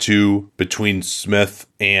agreed to between Smith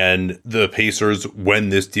and the Pacers when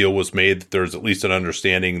this deal was made. There's at least an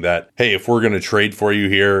understanding that, hey, if we're going to trade for you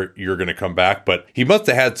here, you're going to come back. But he must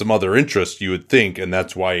have had some other interest, you would think, and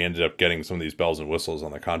that's why he ended up getting some of these bells and whistles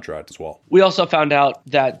on the contract as well. We also found out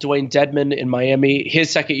that Dwayne Dedmon in Miami,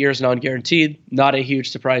 his second year is non-guaranteed. Not a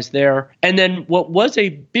huge surprise there. And then what was a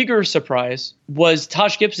bigger surprise was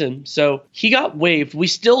Taj Gibson. So he got waived. We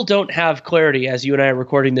still don't have clarity, as you and I are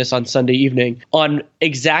recording this on Sunday evening, on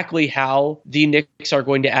exactly how the Knicks are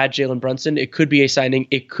going to add Jalen Brunson. It could be a signing.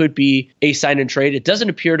 It could be a sign and trade. It doesn't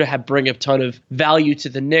appear to bring a ton of value to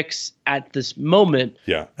the Knicks at this moment.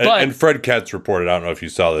 Yeah. And Fred Katz reported, I don't know if you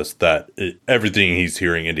saw this, that everything he's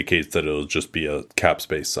hearing indicates that it'll just be a cap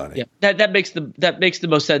space signing. Yeah. That makes the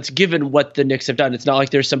most sense given what the Knicks have done. It's not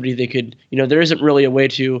like there's somebody they could, there isn't really a way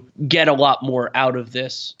to get a lot more out of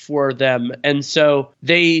this for them. And so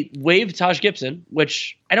they waived Taj Gibson,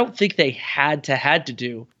 which I don't think they had to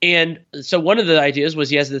do. And so one of the ideas was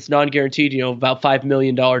he has this non-guaranteed, about $5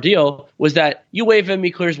 million deal, was that you waive him,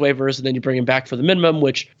 he clears waivers, and then you bring him back for the minimum,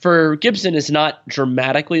 which for Gibson is not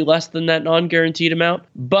dramatically less than that non-guaranteed amount.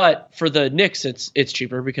 But for the Knicks, it's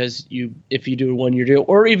cheaper because if you do a 1 year deal,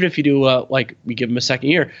 or even if you do we give him a second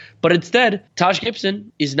year. But instead, Taj Gibson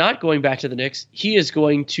is not going back to the Knicks. He is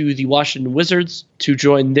going to the Washington Wizards to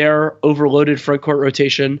join their overloaded front court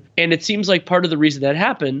rotation. And it seems like part of the reason that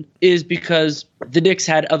happened is because the Knicks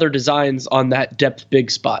had other designs on that depth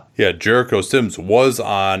big spot. Yeah, Jericho Sims was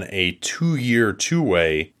on a 2-year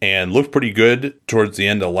 2-way and looked pretty good towards the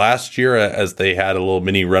end of last last year as they had a little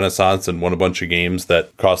mini renaissance and won a bunch of games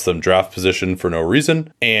that cost them draft position for no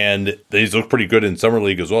reason. And he's looked pretty good in Summer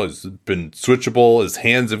League as well. He's been switchable. His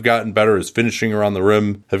hands have gotten better. His finishing around the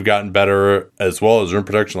rim have gotten better, as well as rim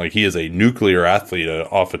protection. Like, he is a nuclear athlete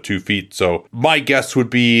off of 2 feet. So my guess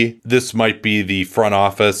would be this might be the front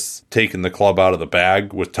office taking the club out of the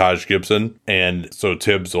bag with Taj Gibson. And so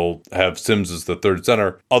Tibbs will have Sims as the third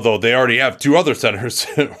center, although they already have 2 other centers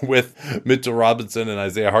with Mitchell Robinson and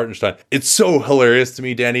Isaiah Hartenstein. It's so hilarious to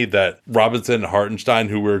me, Danny, that Robinson and Hartenstein,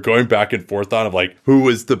 who we're going back and forth on of like who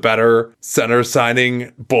was the better center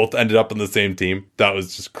signing, both ended up on the same team. That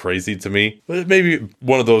was just crazy to me. But maybe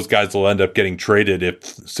one of those guys will end up getting traded if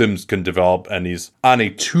Sims can develop, and he's on a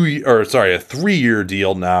 3-year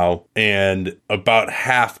deal now and about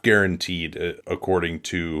half guaranteed, according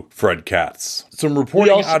to Fred Katz. Some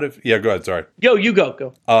reporting out of go ahead. Sorry. You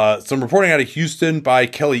go. Some reporting out of Houston by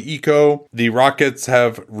Kelly Eco. The Rockets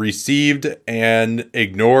have received and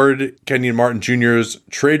ignored Kenyon Martin Jr.'s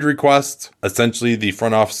trade request. Essentially, the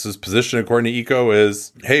front office's position, according to Eco,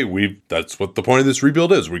 is, hey, that's what the point of this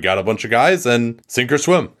rebuild is. We got a bunch of guys and sink or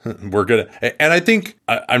swim. We're good. And I think,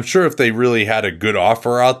 I'm sure if they really had a good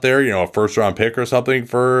offer out there, a first round pick or something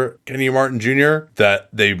for Kenyon Martin Jr., that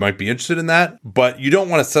they might be interested in that. But you don't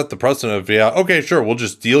want to set the precedent of, okay, sure, we'll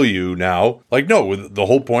just deal you now. Like, no, the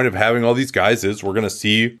whole point of having all these guys is we're going to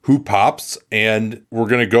see who pops and we're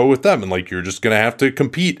going to go with them. And like, you're just going to have to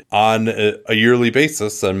compete on a yearly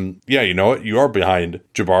basis. And yeah, you know what? You are behind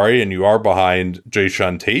Jabari and you are behind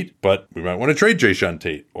Jae'Sean Tate, but we might want to trade Jae'Sean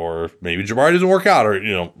Tate, or maybe Jabari doesn't work out, or,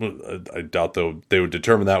 I doubt they would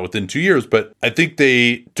determine that within 2 years. But I think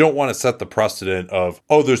they don't want to set the precedent of,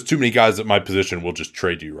 there's too many guys at my position, we'll just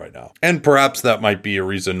trade you right now. And perhaps that might be a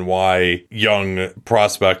reason why young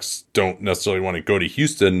prospects don't necessarily want to go to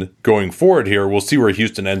Houston going forward here. We'll see where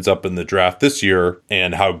Houston ends up in the draft this year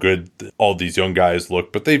and how good all these young guys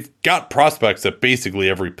look. But they've got prospects at basically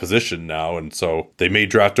every position now. And so they may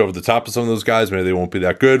draft over the top of some of those guys. Maybe they won't be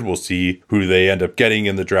that good. We'll see who they end up getting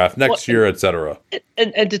in the draft next year, etc.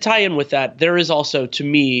 And to tie in with that, there is also, to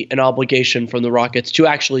me, an obligation from the Rockets to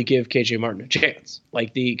actually give KJ Martin a chance.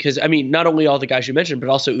 Because not only all the guys you mentioned, but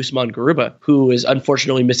also Usman Garuba, who is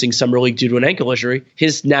unfortunately missing Summer League due to an ankle injury.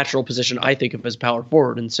 His natural position, I think of as power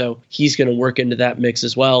forward. And so he's going to work into that mix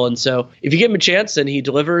as well. And so if you give him a chance and he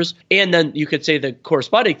delivers, and then you could say the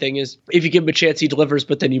corresponding thing is if you give him a chance, he delivers,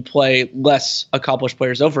 but then you play less accomplished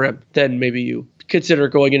players over him, then maybe you consider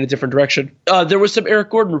going in a different direction. There was some Eric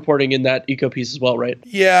Gordon reporting in that Eco piece as well, right?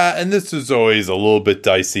 Yeah, and this is always a little bit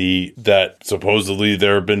dicey that supposedly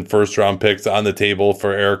there have been first round picks on the table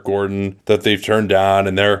for Eric Gordon that they've turned down,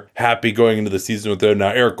 and they're happy going into the season with them. Now,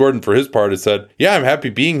 Eric Gordon, for his part, has said, yeah, I'm happy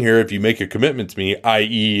being here if you make a commitment to me,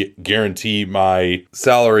 i.e. guarantee my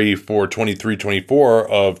salary for 23-24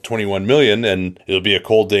 of $21 million, and it'll be a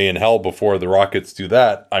cold day in hell before the Rockets do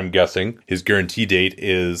that, I'm guessing. His guarantee date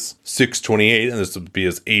is 6/28, and this would be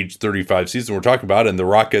his age 35 season we're talking about, and the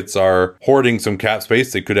Rockets are hoarding some cap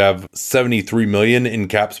space. They could have $73 million in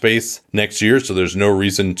cap space next year, so there's no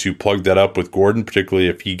reason to plug that up with Gordon, particularly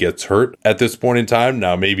if he gets hurt at this point in time.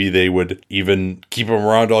 Now, maybe they would even keep him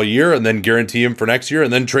around all year and then guarantee him for next year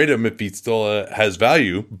and then trade him if he still has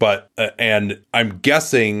value. But and I'm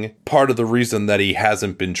guessing part of the reason that he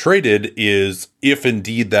hasn't been traded is if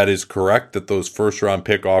indeed that is correct, that those first round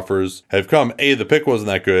pick offers have come, A, the pick wasn't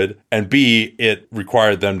that good, and B, it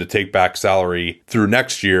required them to take back salary through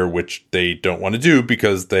next year, which they don't want to do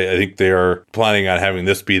because I think they are planning on having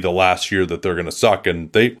this be the last year that they're going to suck. And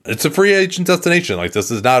it's a free agent destination. Like, this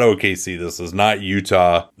is not OKC. This is not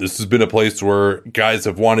Utah. This has been a place where guys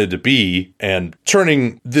have wanted to be, and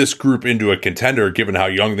turning this group into a contender, given how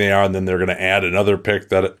young they are, and then they're going to add another pick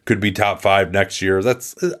that could be top 5 next year.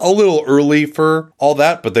 That's a little early for all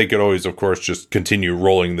that, but they could always, of course, just continue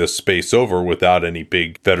rolling this space over without any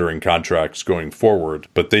big veteran contracts going forward.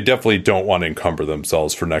 But they definitely don't want to encumber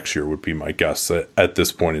themselves for next year, would be my guess at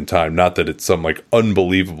this point in time. Not that it's some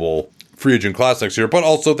unbelievable free agent class next year, but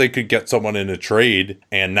also they could get someone in a trade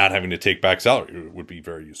and not having to take back salary would be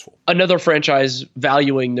very useful. Another franchise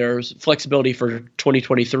valuing their flexibility for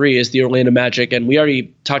 2023 is the Orlando Magic, and we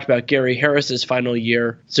already talked about Gary Harris's final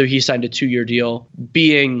year, so he signed a 2-year deal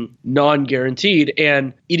being non-guaranteed,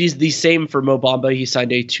 and it is the same for Mo Bamba. He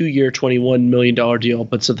signed a 2-year $21 million deal,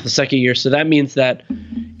 but so the second year. So that means that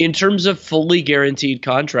in terms of fully guaranteed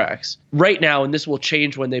contracts, right now, and this will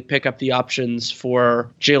change when they pick up the options for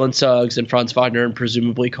Jalen Suggs and Franz Wagner and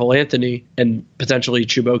presumably Cole Anthony and potentially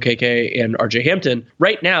Chuba KK and RJ Hampton.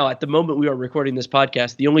 Right now, at the moment we are recording this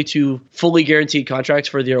podcast, the only two fully guaranteed contracts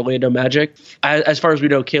for the Orlando Magic, as far as we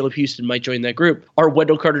know, Caleb Houston might join that group, are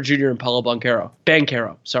Wendell Carter Jr. and Paolo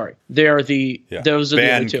Banchero. Sorry. They are those are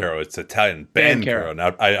the only two. Banchero, it's Italian. Banchero.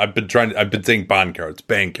 Now I've been saying Banchero. It's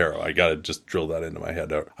Banchero. I gotta just drill that into my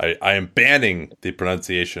head. I am banning the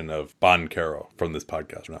pronunciation of Banchero from this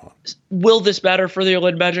podcast from now on. Will this matter for the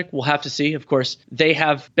Orlando Magic? We'll have to see. Of course,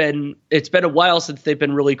 it's been a while since they've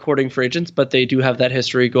been really courting free agents, but they do have that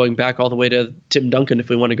history going back all the way to Tim Duncan, if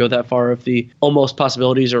we want to go that far, of the almost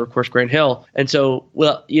possibilities, or of course Grant Hill. And so,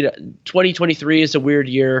 2023 is a weird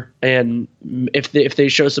year, and if they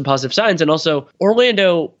show some positive signs, and also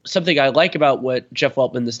Orlando, something I like about what Jeff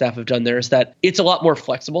Weltman and the staff have done there is that it's a lot more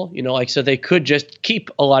flexible, so they could just keep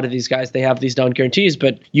a lot of these guys. They have these non-guarantees,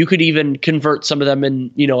 but you could even convert some of them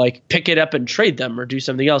and, pick it up and trade them or do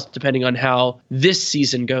something else depending on how this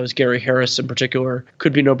season goes. Gary Harris in particular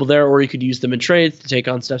could be notable there, or you could use them in trades to take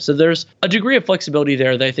on stuff. So there's a degree of flexibility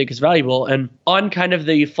there that I think is valuable. And on kind of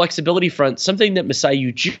the flexibility front, something that Masai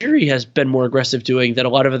Ujiri has been more aggressive doing that a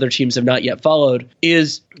lot of other teams have not yet followed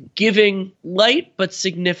is giving light but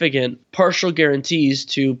significant partial guarantees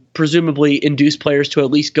to presumably induce players to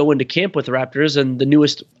at least go into camp with the Raptors. And the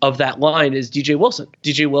newest of that line is DJ Wilson.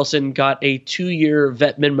 DJ Wilson got a 2-year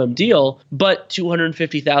vet minimum deal, but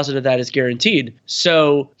 $250,000 of that is guaranteed.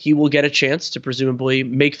 So he will get a chance to presumably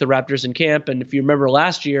make the Raptors in camp. And if you remember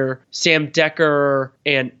last year, Sam Decker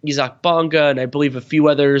and Isaac Bonga and I believe a few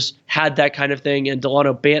others had that kind of thing. And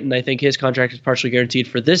Delano Banton, I think his contract is partially guaranteed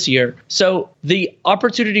for this year. So the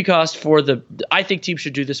opportunity cost I think teams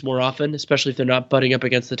should do this more often, especially if they're not butting up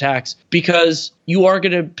against the tax, because you are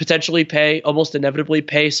going to potentially almost inevitably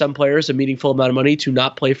pay some players a meaningful amount of money to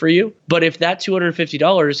not play for you. But if that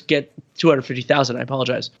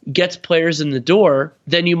 $250,000 gets players in the door,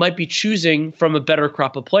 then you might be choosing from a better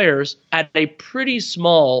crop of players at a pretty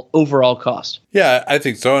small overall cost. Yeah, I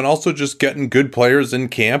think so. And also just getting good players in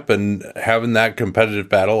camp and having that competitive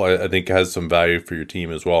battle, I think has some value for your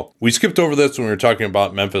team as well. We skipped over this when we were talking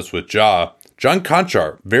about Memphis with Ja. John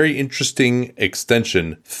Konchar, very interesting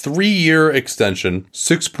extension, 3-year extension,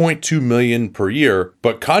 $6.2 million per year.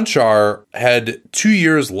 But Konchar had 2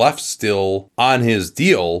 years left still on his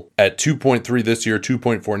deal at 2.3 this year,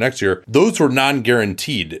 2.4 next year. Those were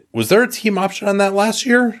non-guaranteed. Was there a team option on that last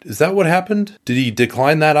year? Is that what happened? Did he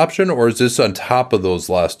decline that option, or is this on top of those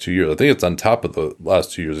last 2 years? I think it's on top of the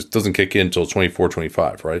last 2 years. It doesn't kick in until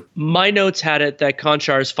 24-25, right? My notes had it that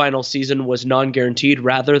Konchar's final season was non-guaranteed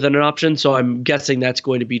rather than an option, so I'm guessing that's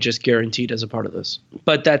going to be just guaranteed as a part of this.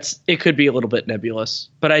 But it could be a little bit nebulous.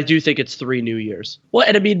 But I do think it's 3 new years. Well,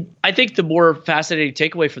 and I think the more fascinating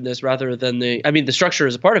takeaway from this, rather than the structure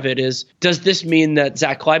as a part of it, is, does this mean that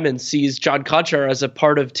Zach Kleiman sees John Konchar as a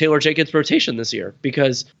part of Taylor Jenkins' rotation this year?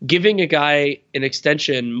 Because giving a guy an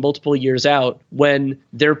extension multiple years out when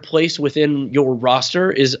their place within your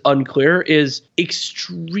roster is unclear is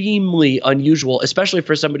extremely unusual, especially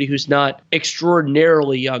for somebody who's not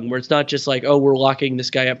extraordinarily young, where it's not just like, oh, we're locking this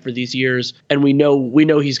guy up for these years and we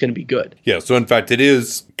know he's going to be good. Yeah, so in fact, it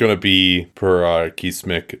is going to be, per Keith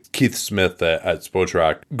Smith at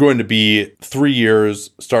Spotrac, going to be 3 years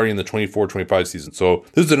starting in the 24-25 season. So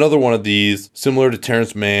this is another one of these, similar to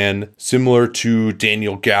Terrence Mann, similar to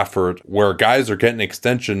Daniel Gafford, where guys are getting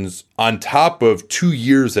extensions on top of 2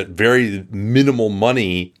 years at very minimal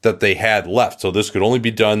money that they had left. So this could only be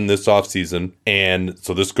done this offseason. And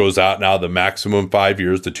so this goes out now the maximum 5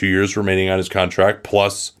 years, the 2 years remaining on his contract,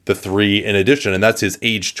 plus the 3 in addition. And that's his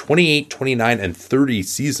age 28, 29, and 30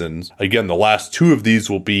 seasons. Again, the last 2 of these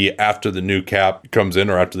will be after the new cap comes in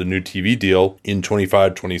or after the new TV deal in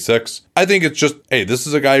 25, 26. I think it's just, hey, this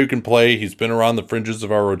is a guy who can play. He's been around the fringes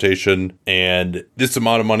of our rotation, and this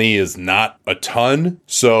amount of money is not a ton.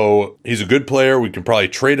 So he's a good player. We can probably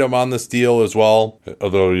trade him on this deal as well,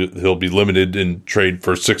 although he'll be limited in trade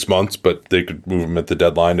for 6 months, but they could move him at the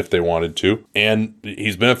deadline if they wanted to. And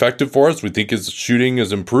he's been effective for us. We think his shooting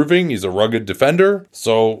is improving. He's a rugged defender.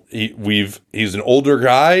 So he's an older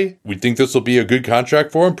guy. We think this will be a good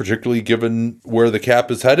contract for him, particularly given where the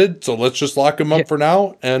cap is headed. So let's just lock him up for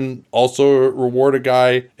now and also reward a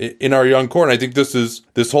guy in our young core. And I think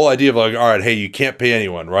this whole idea of like, all right, hey, you can't pay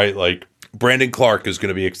anyone, right? Like, Brandon Clark is going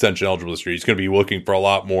to be extension eligible this year. He's going to be looking for a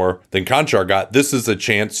lot more than Konchar got. This is a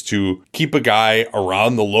chance to keep a guy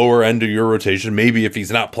around the lower end of your rotation. Maybe if he's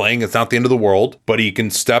not playing, it's not the end of the world, but he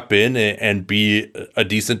can step in and be a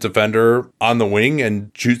decent defender on the wing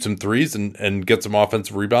and shoot some threes and get some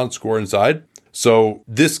offensive rebounds, score inside. So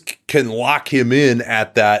this can lock him in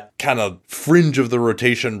at that kind of fringe of the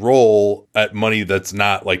rotation role at money that's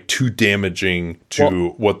not like too damaging to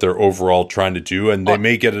what they're overall trying to do. And they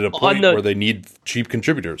may get at a point where they need cheap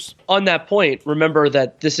contributors. On that point, remember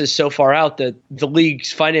that this is so far out that the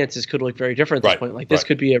league's finances could look very different at this point. Like this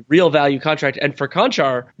could be a real value contract. And for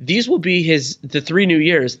Konchar, these will be the 3 new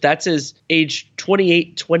years. That's his age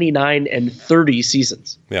 28, 29, and 30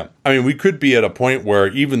 seasons. Yeah. I mean, we could be at a point where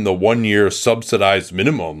even the 1 year subsidized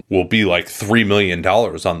minimum will be like $3 million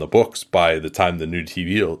on the books by the time the new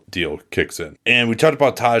TV deal kicks in. And we talked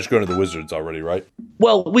about Taj going to the Wizards already, right?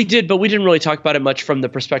 Well, we did, but we didn't really talk about it much from the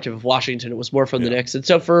perspective of Washington. It was more from the Knicks. And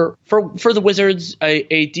so for the Wizards,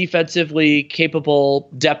 a defensively capable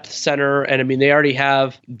depth center, and I mean, they already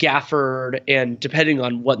have Gafford, and depending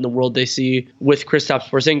on what in the world they see with Kristaps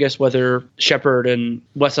Porzingis, whether Shepard and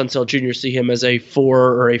Wes Unseld Jr. see him as a 4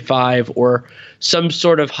 or a 5 or some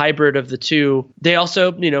sort of hybrid of the two. They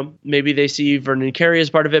also, maybe they see Vernon Carey as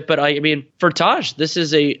part of it. But I mean, for Taj, this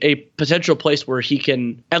is a potential place where he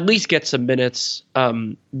can at least get some minutes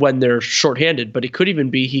when they're shorthanded. But it could even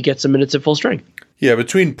be he gets some minutes at full strength. Yeah,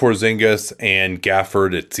 between Porzingis and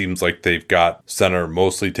Gafford, it seems like they've got center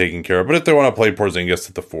mostly taken care of. But if they want to play Porzingis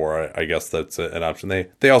at the 4, I guess that's an option.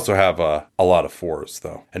 They also have a lot of 4s,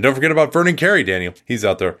 though. And don't forget about Vernon Carey, Daniel. He's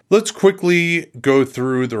out there. Let's quickly go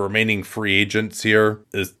through the remaining free agents here,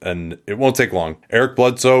 and it won't take long. Eric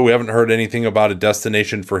Bledsoe, we haven't heard anything about a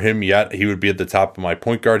destination for him yet. He would be at the top of my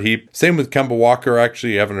point guard heap. Same with Kemba Walker,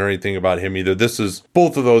 actually. You haven't heard anything about him either.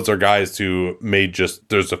 Both of those are guys who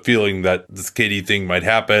there's a feeling that this KD thing might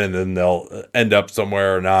happen and then they'll end up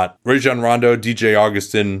somewhere or not. Rajon Rondo, DJ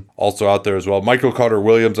Augustin also out there as well. Michael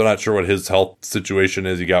Carter-Williams, I'm not sure what his health situation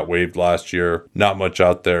is. He got waived last year. Not much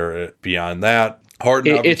out there beyond that.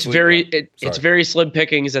 Harden, it's very slim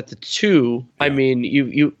pickings at the 2. Yeah. I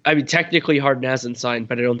mean, technically Harden hasn't signed,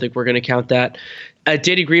 but I don't think we're going to count that.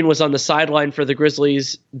 Danny Green was on the sideline for the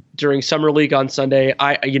Grizzlies during Summer League on Sunday.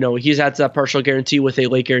 He's had that partial guarantee with a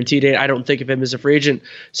late guarantee date. I don't think of him as a free agent.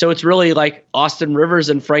 So it's really like Austin Rivers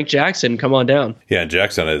and Frank Jackson. Come on down. Yeah,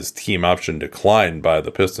 Jackson has team option declined by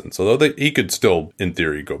the Pistons. So he could still, in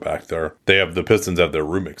theory, go back there. The Pistons have their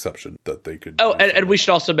room exception that they could. Oh, and we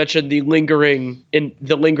should also mention the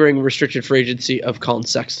lingering restricted free agency of Colin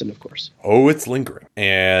Sexton, of course. Oh, it's lingering.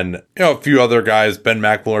 And a few other guys, Ben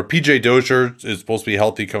McLemore, PJ Dozier is supposed to be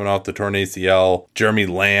healthy coming off the torn ACL. Jeremy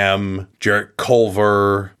Lamb, Jarrett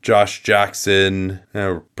Culver, Josh Jackson.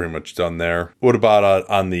 We're pretty much done there. What about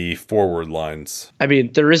on the forward lines? I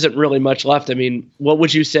mean, there isn't really much left. I mean, what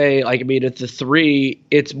would you say? At the 3,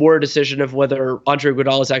 it's more a decision of whether Andre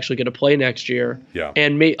Iguodala is actually going to play next year. Yeah.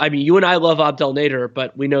 And you and I love Abdel Nader,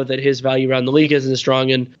 but we know that his value around the league isn't as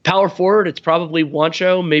strong. And power forward, it's probably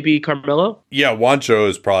Juancho, maybe Carmelo. Yeah, Juancho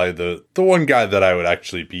is probably the one guy that I would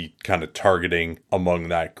actually be kind of targeting among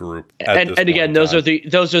that group. And again, those are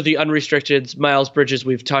the unrestricted. Miles Bridges,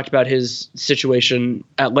 we've talked about his situation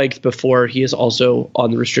at length before. He is also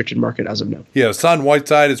on the restricted market as of now. Yeah, Hassan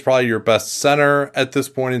Whiteside is probably your best center at this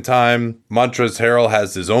point in time. Montrezl Harrell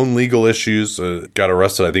has his own legal issues. Got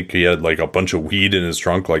arrested. I think he had like a bunch of weed in his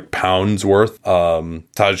trunk, like pounds worth.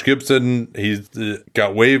 Taj Gibson, he's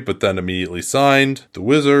got waived, but then immediately signed. The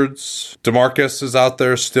Wizards. DeMarcus is out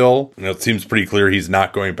there still. It seems pretty clear he's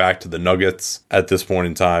not going back to the Nuggets at this point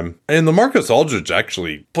in time. And LaMarcus Aldridge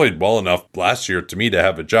actually played well enough last year to me to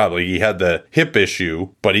have a job. Like, he had the hip issue,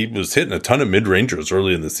 but he was hitting a ton of mid-rangers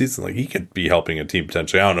early in the season. Like, he could be helping a team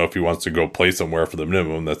potentially. I don't know if he wants to go play somewhere for the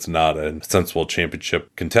minimum. That's not a sensible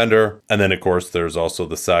championship contender. And then, of course, there's also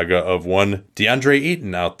the saga of one DeAndre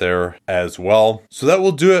Ayton out there as well. So that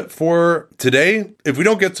will do it for today. If we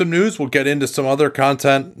don't get some news, we'll get into some other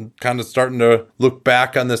content, kind of starting to look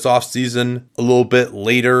back on this offseason a little bit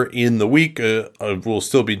later in the week. We'll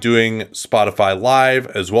still be doing Spotify Live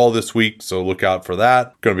as well this week, so look out for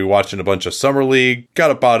that. Going to be watching a bunch of Summer League.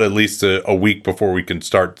 Got about at least a week before we can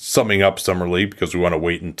start summing up Summer League, because we want to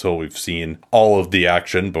wait until we've seen all of the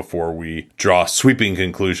action before we draw sweeping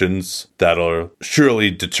conclusions that'll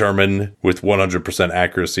surely determine with 100%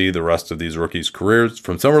 accuracy the rest of these rookies' careers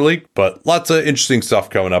from Summer League. But lots of interesting stuff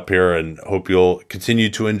coming up here, and hope you'll continue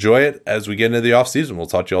to enjoy it as we get into the offseason. We'll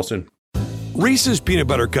talk to you all soon. Reese's Peanut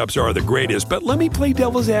Butter Cups are the greatest, but let me play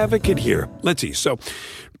devil's advocate here. Let's see. So,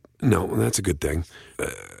 no, that's a good thing.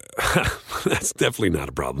 That's definitely not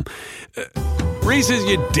a problem. Reese's,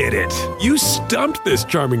 you did it. You stumped this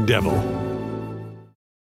charming devil.